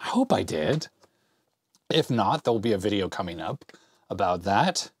 I hope I did. If not, there'll be a video coming up about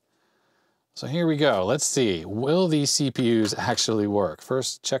that. So here we go. Let's see. Will these CPUs actually work?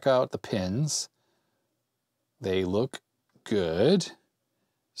 First, check out the pins. They look good.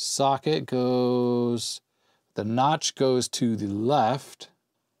 Socket goes, the notch goes to the left.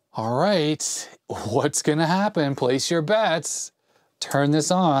 All right, what's gonna happen? Place your bets. Turn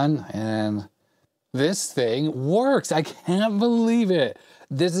this on and this thing works. I can't believe it.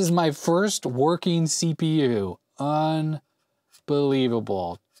 This is my first working CPU.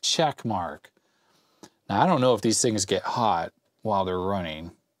 Unbelievable. Check mark. Now, I don't know if these things get hot while they're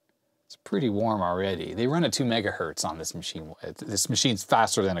running. It's pretty warm already. They run at 2 megahertz on this machine. This machine's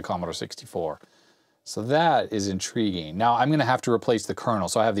faster than a Commodore 64. So that is intriguing. Now, I'm gonna have to replace the kernel.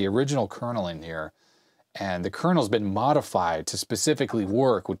 So I have the original kernel in here, and the kernel's been modified to specifically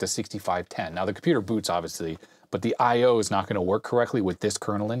work with the 6510. Now, the computer boots, obviously, but the I/O is not gonna work correctly with this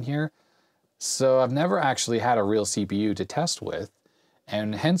kernel in here. So I've never actually had a real CPU to test with.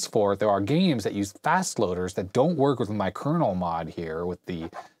 And henceforth, there are games that use fast loaders that don't work with my kernel mod here with the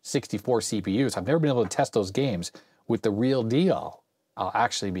 64 CPUs. I've never been able to test those games. With the real deal, I'll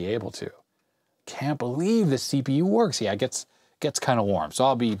actually be able to. Can't believe the CPU works. Yeah, it gets kind of warm. So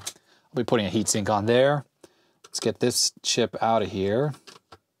I'll be putting a heatsink on there. Let's get this chip out of here.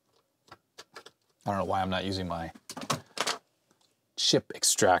 I don't know why I'm not using my chip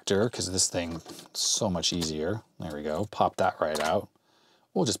extractor, because this thing is so much easier. There we go. Pop that right out.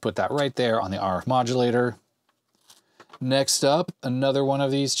 We'll just put that right there on the RF modulator. Next up, another one of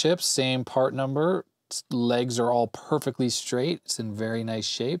these chips, same part number. Its legs are all perfectly straight. It's in very nice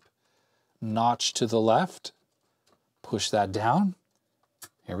shape. Notch to the left. Push that down.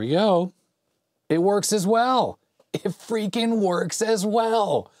 Here we go. It works as well. It freaking works as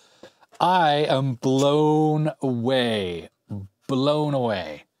well. I am blown away. blown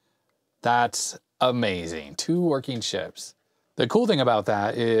away. That's amazing. 2 working chips. The cool thing about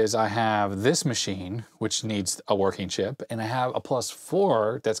that is I have this machine, which needs a working chip, and I have a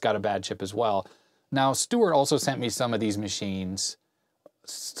 +4 that's got a bad chip as well. Now, Stuart also sent me some of these machines.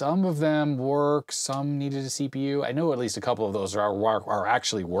 Some of them work, some needed a CPU. I know at least a couple of those are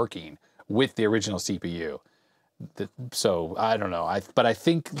actually working with the original CPU. So I don't know, but I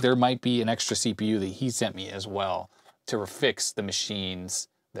think there might be an extra CPU that he sent me as well to fix the machines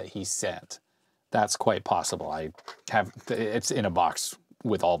that he sent. That's quite possible. It's in a box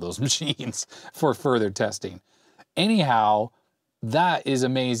with all those machines for further testing. Anyhow, that is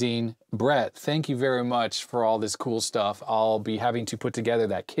amazing. Brett, thank you very much for all this cool stuff. I'll be having to put together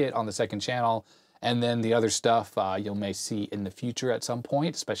that kit on the second channel, and then the other stuff you may see in the future at some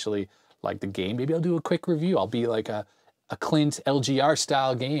point, especially like the game. Maybe I'll do a quick review. I'll be like a Clint LGR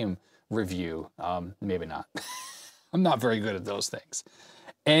style game review. Maybe not. I'm not very good at those things.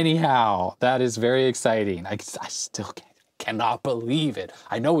 Anyhow, that is very exciting. I still cannot believe it.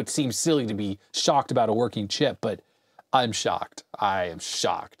 I know it seems silly to be shocked about a working chip, but I'm shocked. I am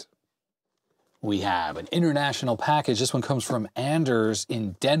shocked. We have an international package. This one comes from Anders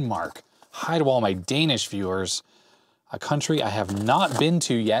in Denmark. Hi to all my Danish viewers. A country I have not been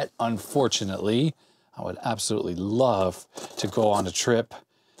to yet, unfortunately. I would absolutely love to go on a trip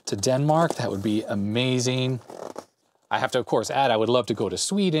to Denmark. That would be amazing. I have to, of course, add, I would love to go to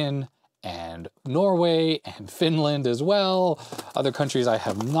Sweden and Norway and Finland as well. Other countries I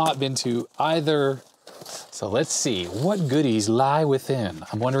have not been to either. So let's see, what goodies lie within?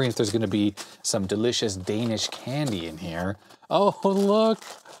 I'm wondering if there's gonna be some delicious Danish candy in here. Oh, look,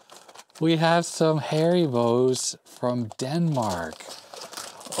 we have some Haribos from Denmark.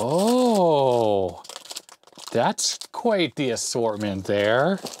 Oh, that's quite the assortment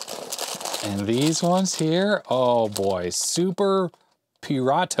there. And these ones here, oh boy, Super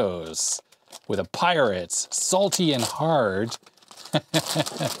Piratos with a pirates, salty and hard.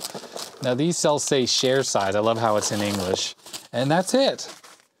 Now these cells say share size. I love how it's in English. And that's it.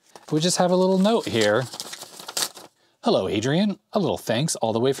 We just have a little note here. Hello, Adrian. A little thanks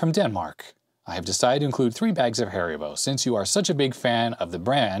all the way from Denmark. I have decided to include 3 bags of Haribo since you are such a big fan of the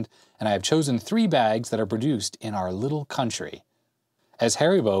brand, and I have chosen 3 bags that are produced in our little country. As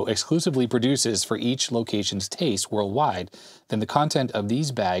Haribo exclusively produces for each location's taste worldwide, then the content of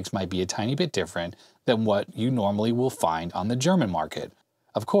these bags might be a tiny bit different than what you normally will find on the German market.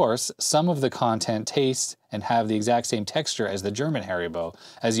 Of course, some of the content tastes and have the exact same texture as the German Haribo,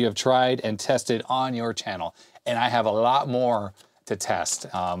 as you have tried and tested on your channel. And I have a lot more to test.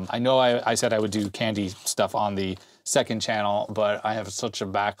 I know I said I would do candy stuff on the second channel, but I have such a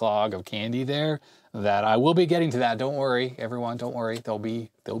backlog of candy there that I will be getting to that. Don't worry, everyone, don't worry. There'll be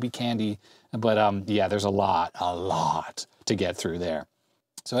candy. But yeah, there's a lot to get through there.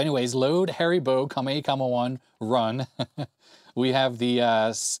 So anyways, load Haribo, Kame 1, run. We have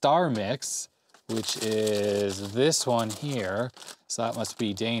the Star Mix, which is this one here. So that must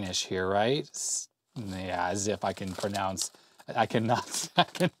be Danish here, right? Yeah, as if I can pronounce, I cannot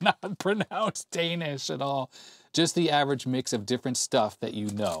pronounce Danish at all. Just the average mix of different stuff that you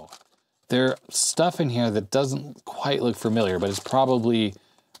know. There's stuff in here that doesn't quite look familiar, but it's probably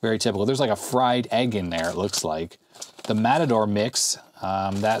very typical. There's like a fried egg in there, it looks like. The Matador mix,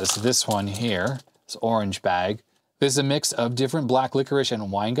 that is this one here, this orange bag. This is a mix of different black licorice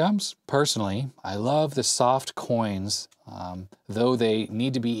and wine gums. Personally, I love the soft coins, though they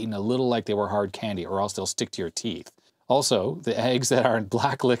need to be eaten a little like they were hard candy or else they'll stick to your teeth. Also, the eggs that are in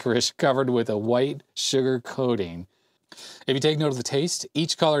black licorice covered with a white sugar coating. If you take note of the taste,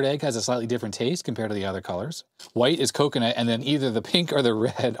 each colored egg has a slightly different taste compared to the other colors. White is coconut, and then either the pink or the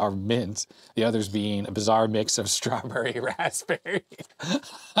red are mint, the others being a bizarre mix of strawberry raspberry.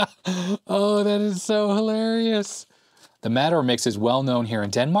 Oh, that is so hilarious. The Matador mix is well known here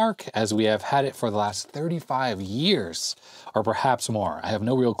in Denmark, as we have had it for the last 35 years, or perhaps more. I have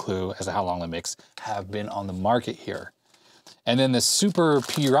no real clue as to how long the mix have been on the market here. And then the Super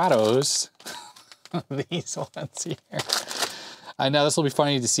Piratos, these ones here. I know this will be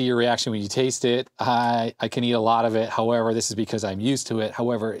funny to see your reaction when you taste it. I can eat a lot of it. However, this is because I'm used to it.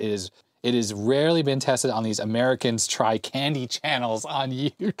 However, it has rarely been tested on these Americans Try Candy channels on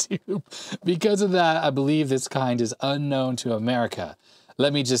YouTube. Because of that, I believe this kind is unknown to America.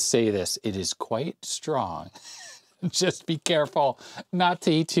 Let me just say this, it is quite strong. Just be careful not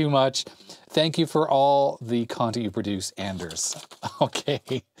to eat too much. Thank you for all the content you produce, Anders.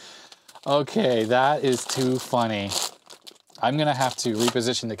 Okay. Okay, that is too funny. I'm gonna have to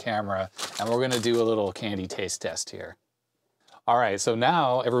reposition the camera and we're gonna do a little candy taste test here. All right, so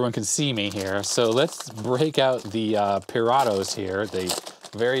now everyone can see me here. So let's break out the Piratos here, the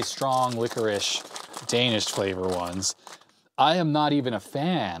very strong licorice Danish flavor ones. I am not even a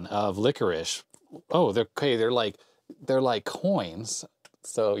fan of licorice. Oh, they're okay. They're like coins.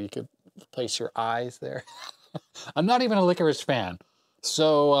 So you could place your eyes there. I'm not even a licorice fan.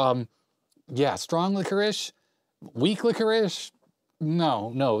 So yeah, strong licorice, weak licorice.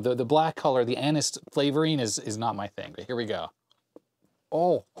 No, the black color, the anise flavoring is not my thing. But here we go.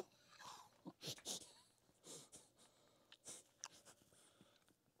 Oh.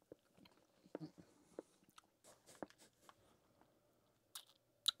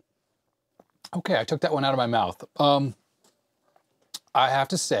 Okay, I took that one out of my mouth. I have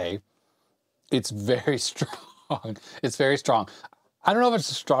to say, it's very strong. It's very strong. I don't know if it's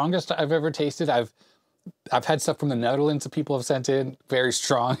the strongest I've ever tasted. I've had stuff from the Netherlands that people have sent in, very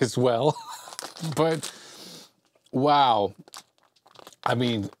strong as well. But wow. I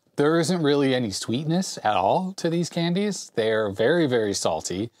mean, there isn't really any sweetness at all to these candies. They're very, very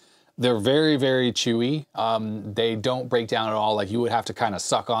salty. They're very, very chewy. They don't break down at all. Like you would have to kind of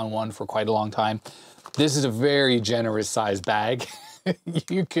suck on one for quite a long time. This is a very generous sized bag.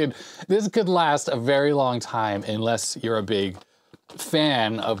 This could last a very long time unless you're a big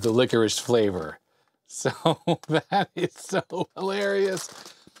fan of the licorice flavor. So that is so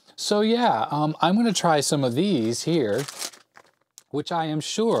hilarious. So yeah, I'm gonna try some of these here, which I am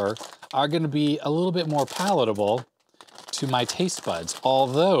sure are gonna be a little bit more palatable to my taste buds.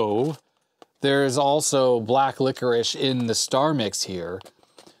 Although there's also black licorice in the Star Mix here.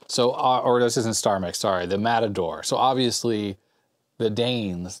 So, or this isn't Star Mix, sorry, the Matador. So obviously the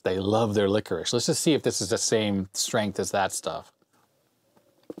Danes, they love their licorice. Let's just see if this is the same strength as that stuff.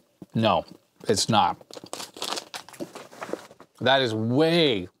 No, it's not. That is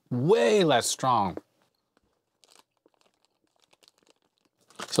way, way less strong.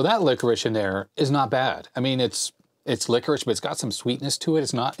 So that licorice in there is not bad. I mean, it's licorice, but it's got some sweetness to it.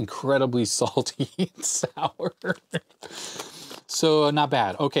 It's not incredibly salty and sour. So not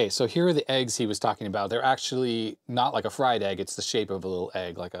bad. Okay, so here are the eggs he was talking about. They're actually not like a fried egg. It's the shape of a little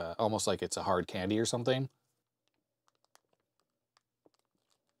egg, like almost like it's a hard candy or something.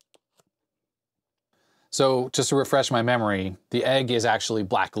 So just to refresh my memory, the egg is actually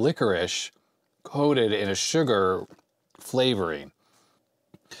black licorice coated in a sugar flavoring.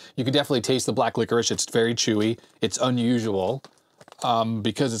 You can definitely taste the black licorice. It's very chewy. It's unusual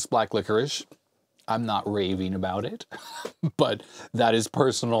because it's black licorice. I'm not raving about it, but that is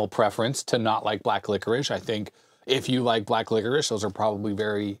personal preference to not like black licorice. I think if you like black licorice, those are probably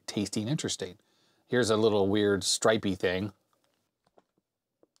very tasty and interesting. Here's a little weird stripy thing.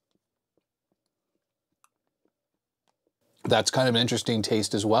 That's kind of an interesting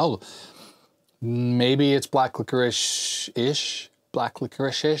taste as well. Maybe it's black licorice-ish, black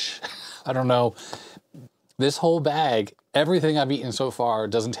licorice-ish. I don't know. This whole bag, everything I've eaten so far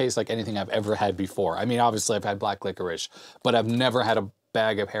doesn't taste like anything I've ever had before. I mean, obviously I've had black licorice, but I've never had a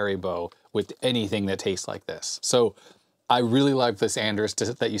bag of Haribo with anything that tastes like this. So I really like this, Anders,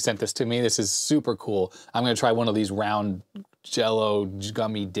 that you sent this to me. This is super cool. I'm gonna try one of these round Jello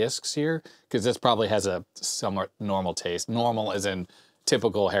gummy discs here, because this probably has a somewhat normal taste. Normal as in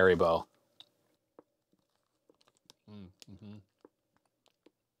typical Haribo.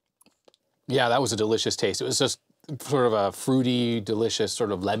 Yeah, that was a delicious taste. It was just sort of a fruity, delicious,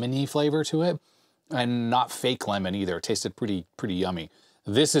 sort of lemony flavor to it, and not fake lemon either. It tasted pretty yummy.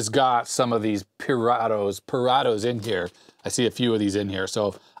 This has got some of these Piratos in here. I see a few of these in here,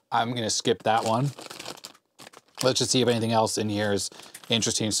 so I'm gonna skip that one. Let's just see if anything else in here is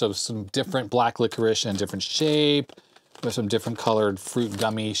interesting. So some different black licorice and different shape. There's some different colored fruit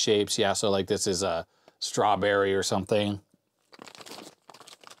gummy shapes. Yeah, so like this is a strawberry or something.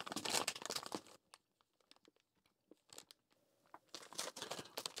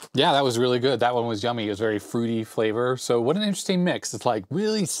 Yeah, that was really good. That one was yummy. It was very fruity flavor. So what an interesting mix. It's like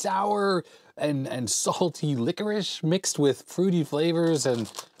really sour and salty licorice mixed with fruity flavors,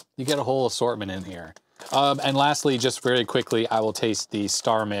 and you get a whole assortment in here. And lastly, just very quickly, I will taste the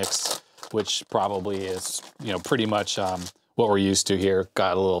Star Mix, which probably is, you know, pretty much what we're used to here.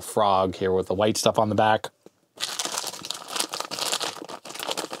 Got a little frog here with the white stuff on the back.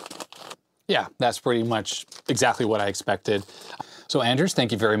 Yeah, that's pretty much exactly what I expected. So Anders,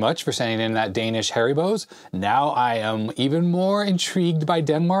 thank you very much for sending in that Danish Haribos. Now I am even more intrigued by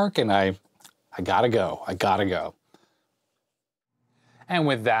Denmark, and I gotta go. I gotta go. And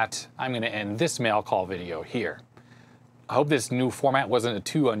with that, I'm gonna end this mail call video here. I hope this new format wasn't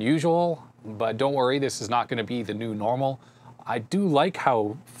too unusual, but don't worry, this is not gonna be the new normal. I do like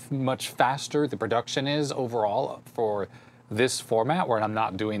how much faster the production is overall for this format where I'm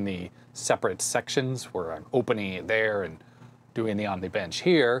not doing the separate sections where I'm opening it there and doing the on the bench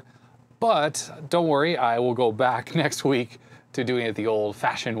here. But don't worry, I will go back next week to doing it the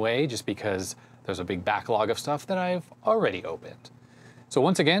old-fashioned way, just because there's a big backlog of stuff that I've already opened. So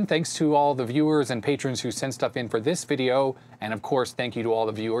once again, thanks to all the viewers and patrons who sent stuff in for this video, and of course, thank you to all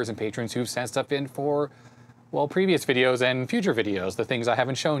the viewers and patrons who've sent stuff in for, well, previous videos and future videos, the things I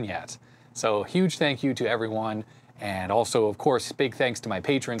haven't shown yet. So huge thank you to everyone, and also, of course, big thanks to my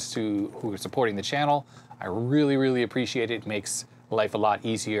patrons who are supporting the channel. I really, really appreciate it. It makes life a lot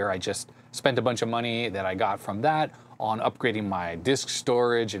easier. I just spent a bunch of money that I got from that on upgrading my disk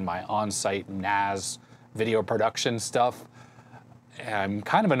storage and my on-site NAS video production stuff. I'm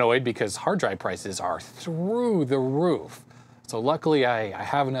kind of annoyed because hard drive prices are through the roof. So luckily I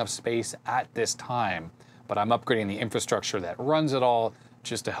have enough space at this time, but I'm upgrading the infrastructure that runs it all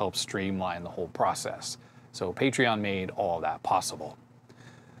just to help streamline the whole process. So Patreon made all of that possible.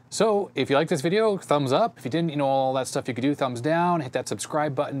 So if you like this video, thumbs up. If you didn't, you know, all that stuff you could do, thumbs down, hit that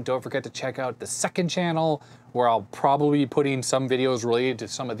subscribe button. Don't forget to check out the second channel where I'll probably be putting some videos related to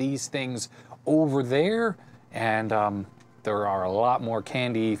some of these things over there. And there are a lot more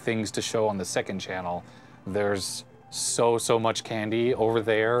candy things to show on the second channel. There's so much candy over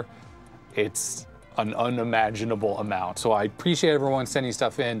there. It's an unimaginable amount. So I appreciate everyone sending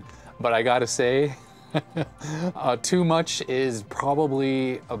stuff in, but I gotta say, too much is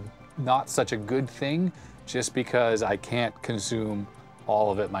probably not such a good thing, just because I can't consume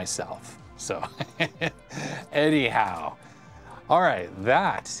all of it myself. So anyhow, all right,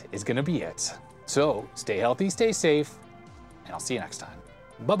 that is gonna be it. So stay healthy, stay safe, and I'll see you next time.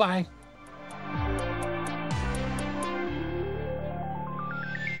 Bye-bye.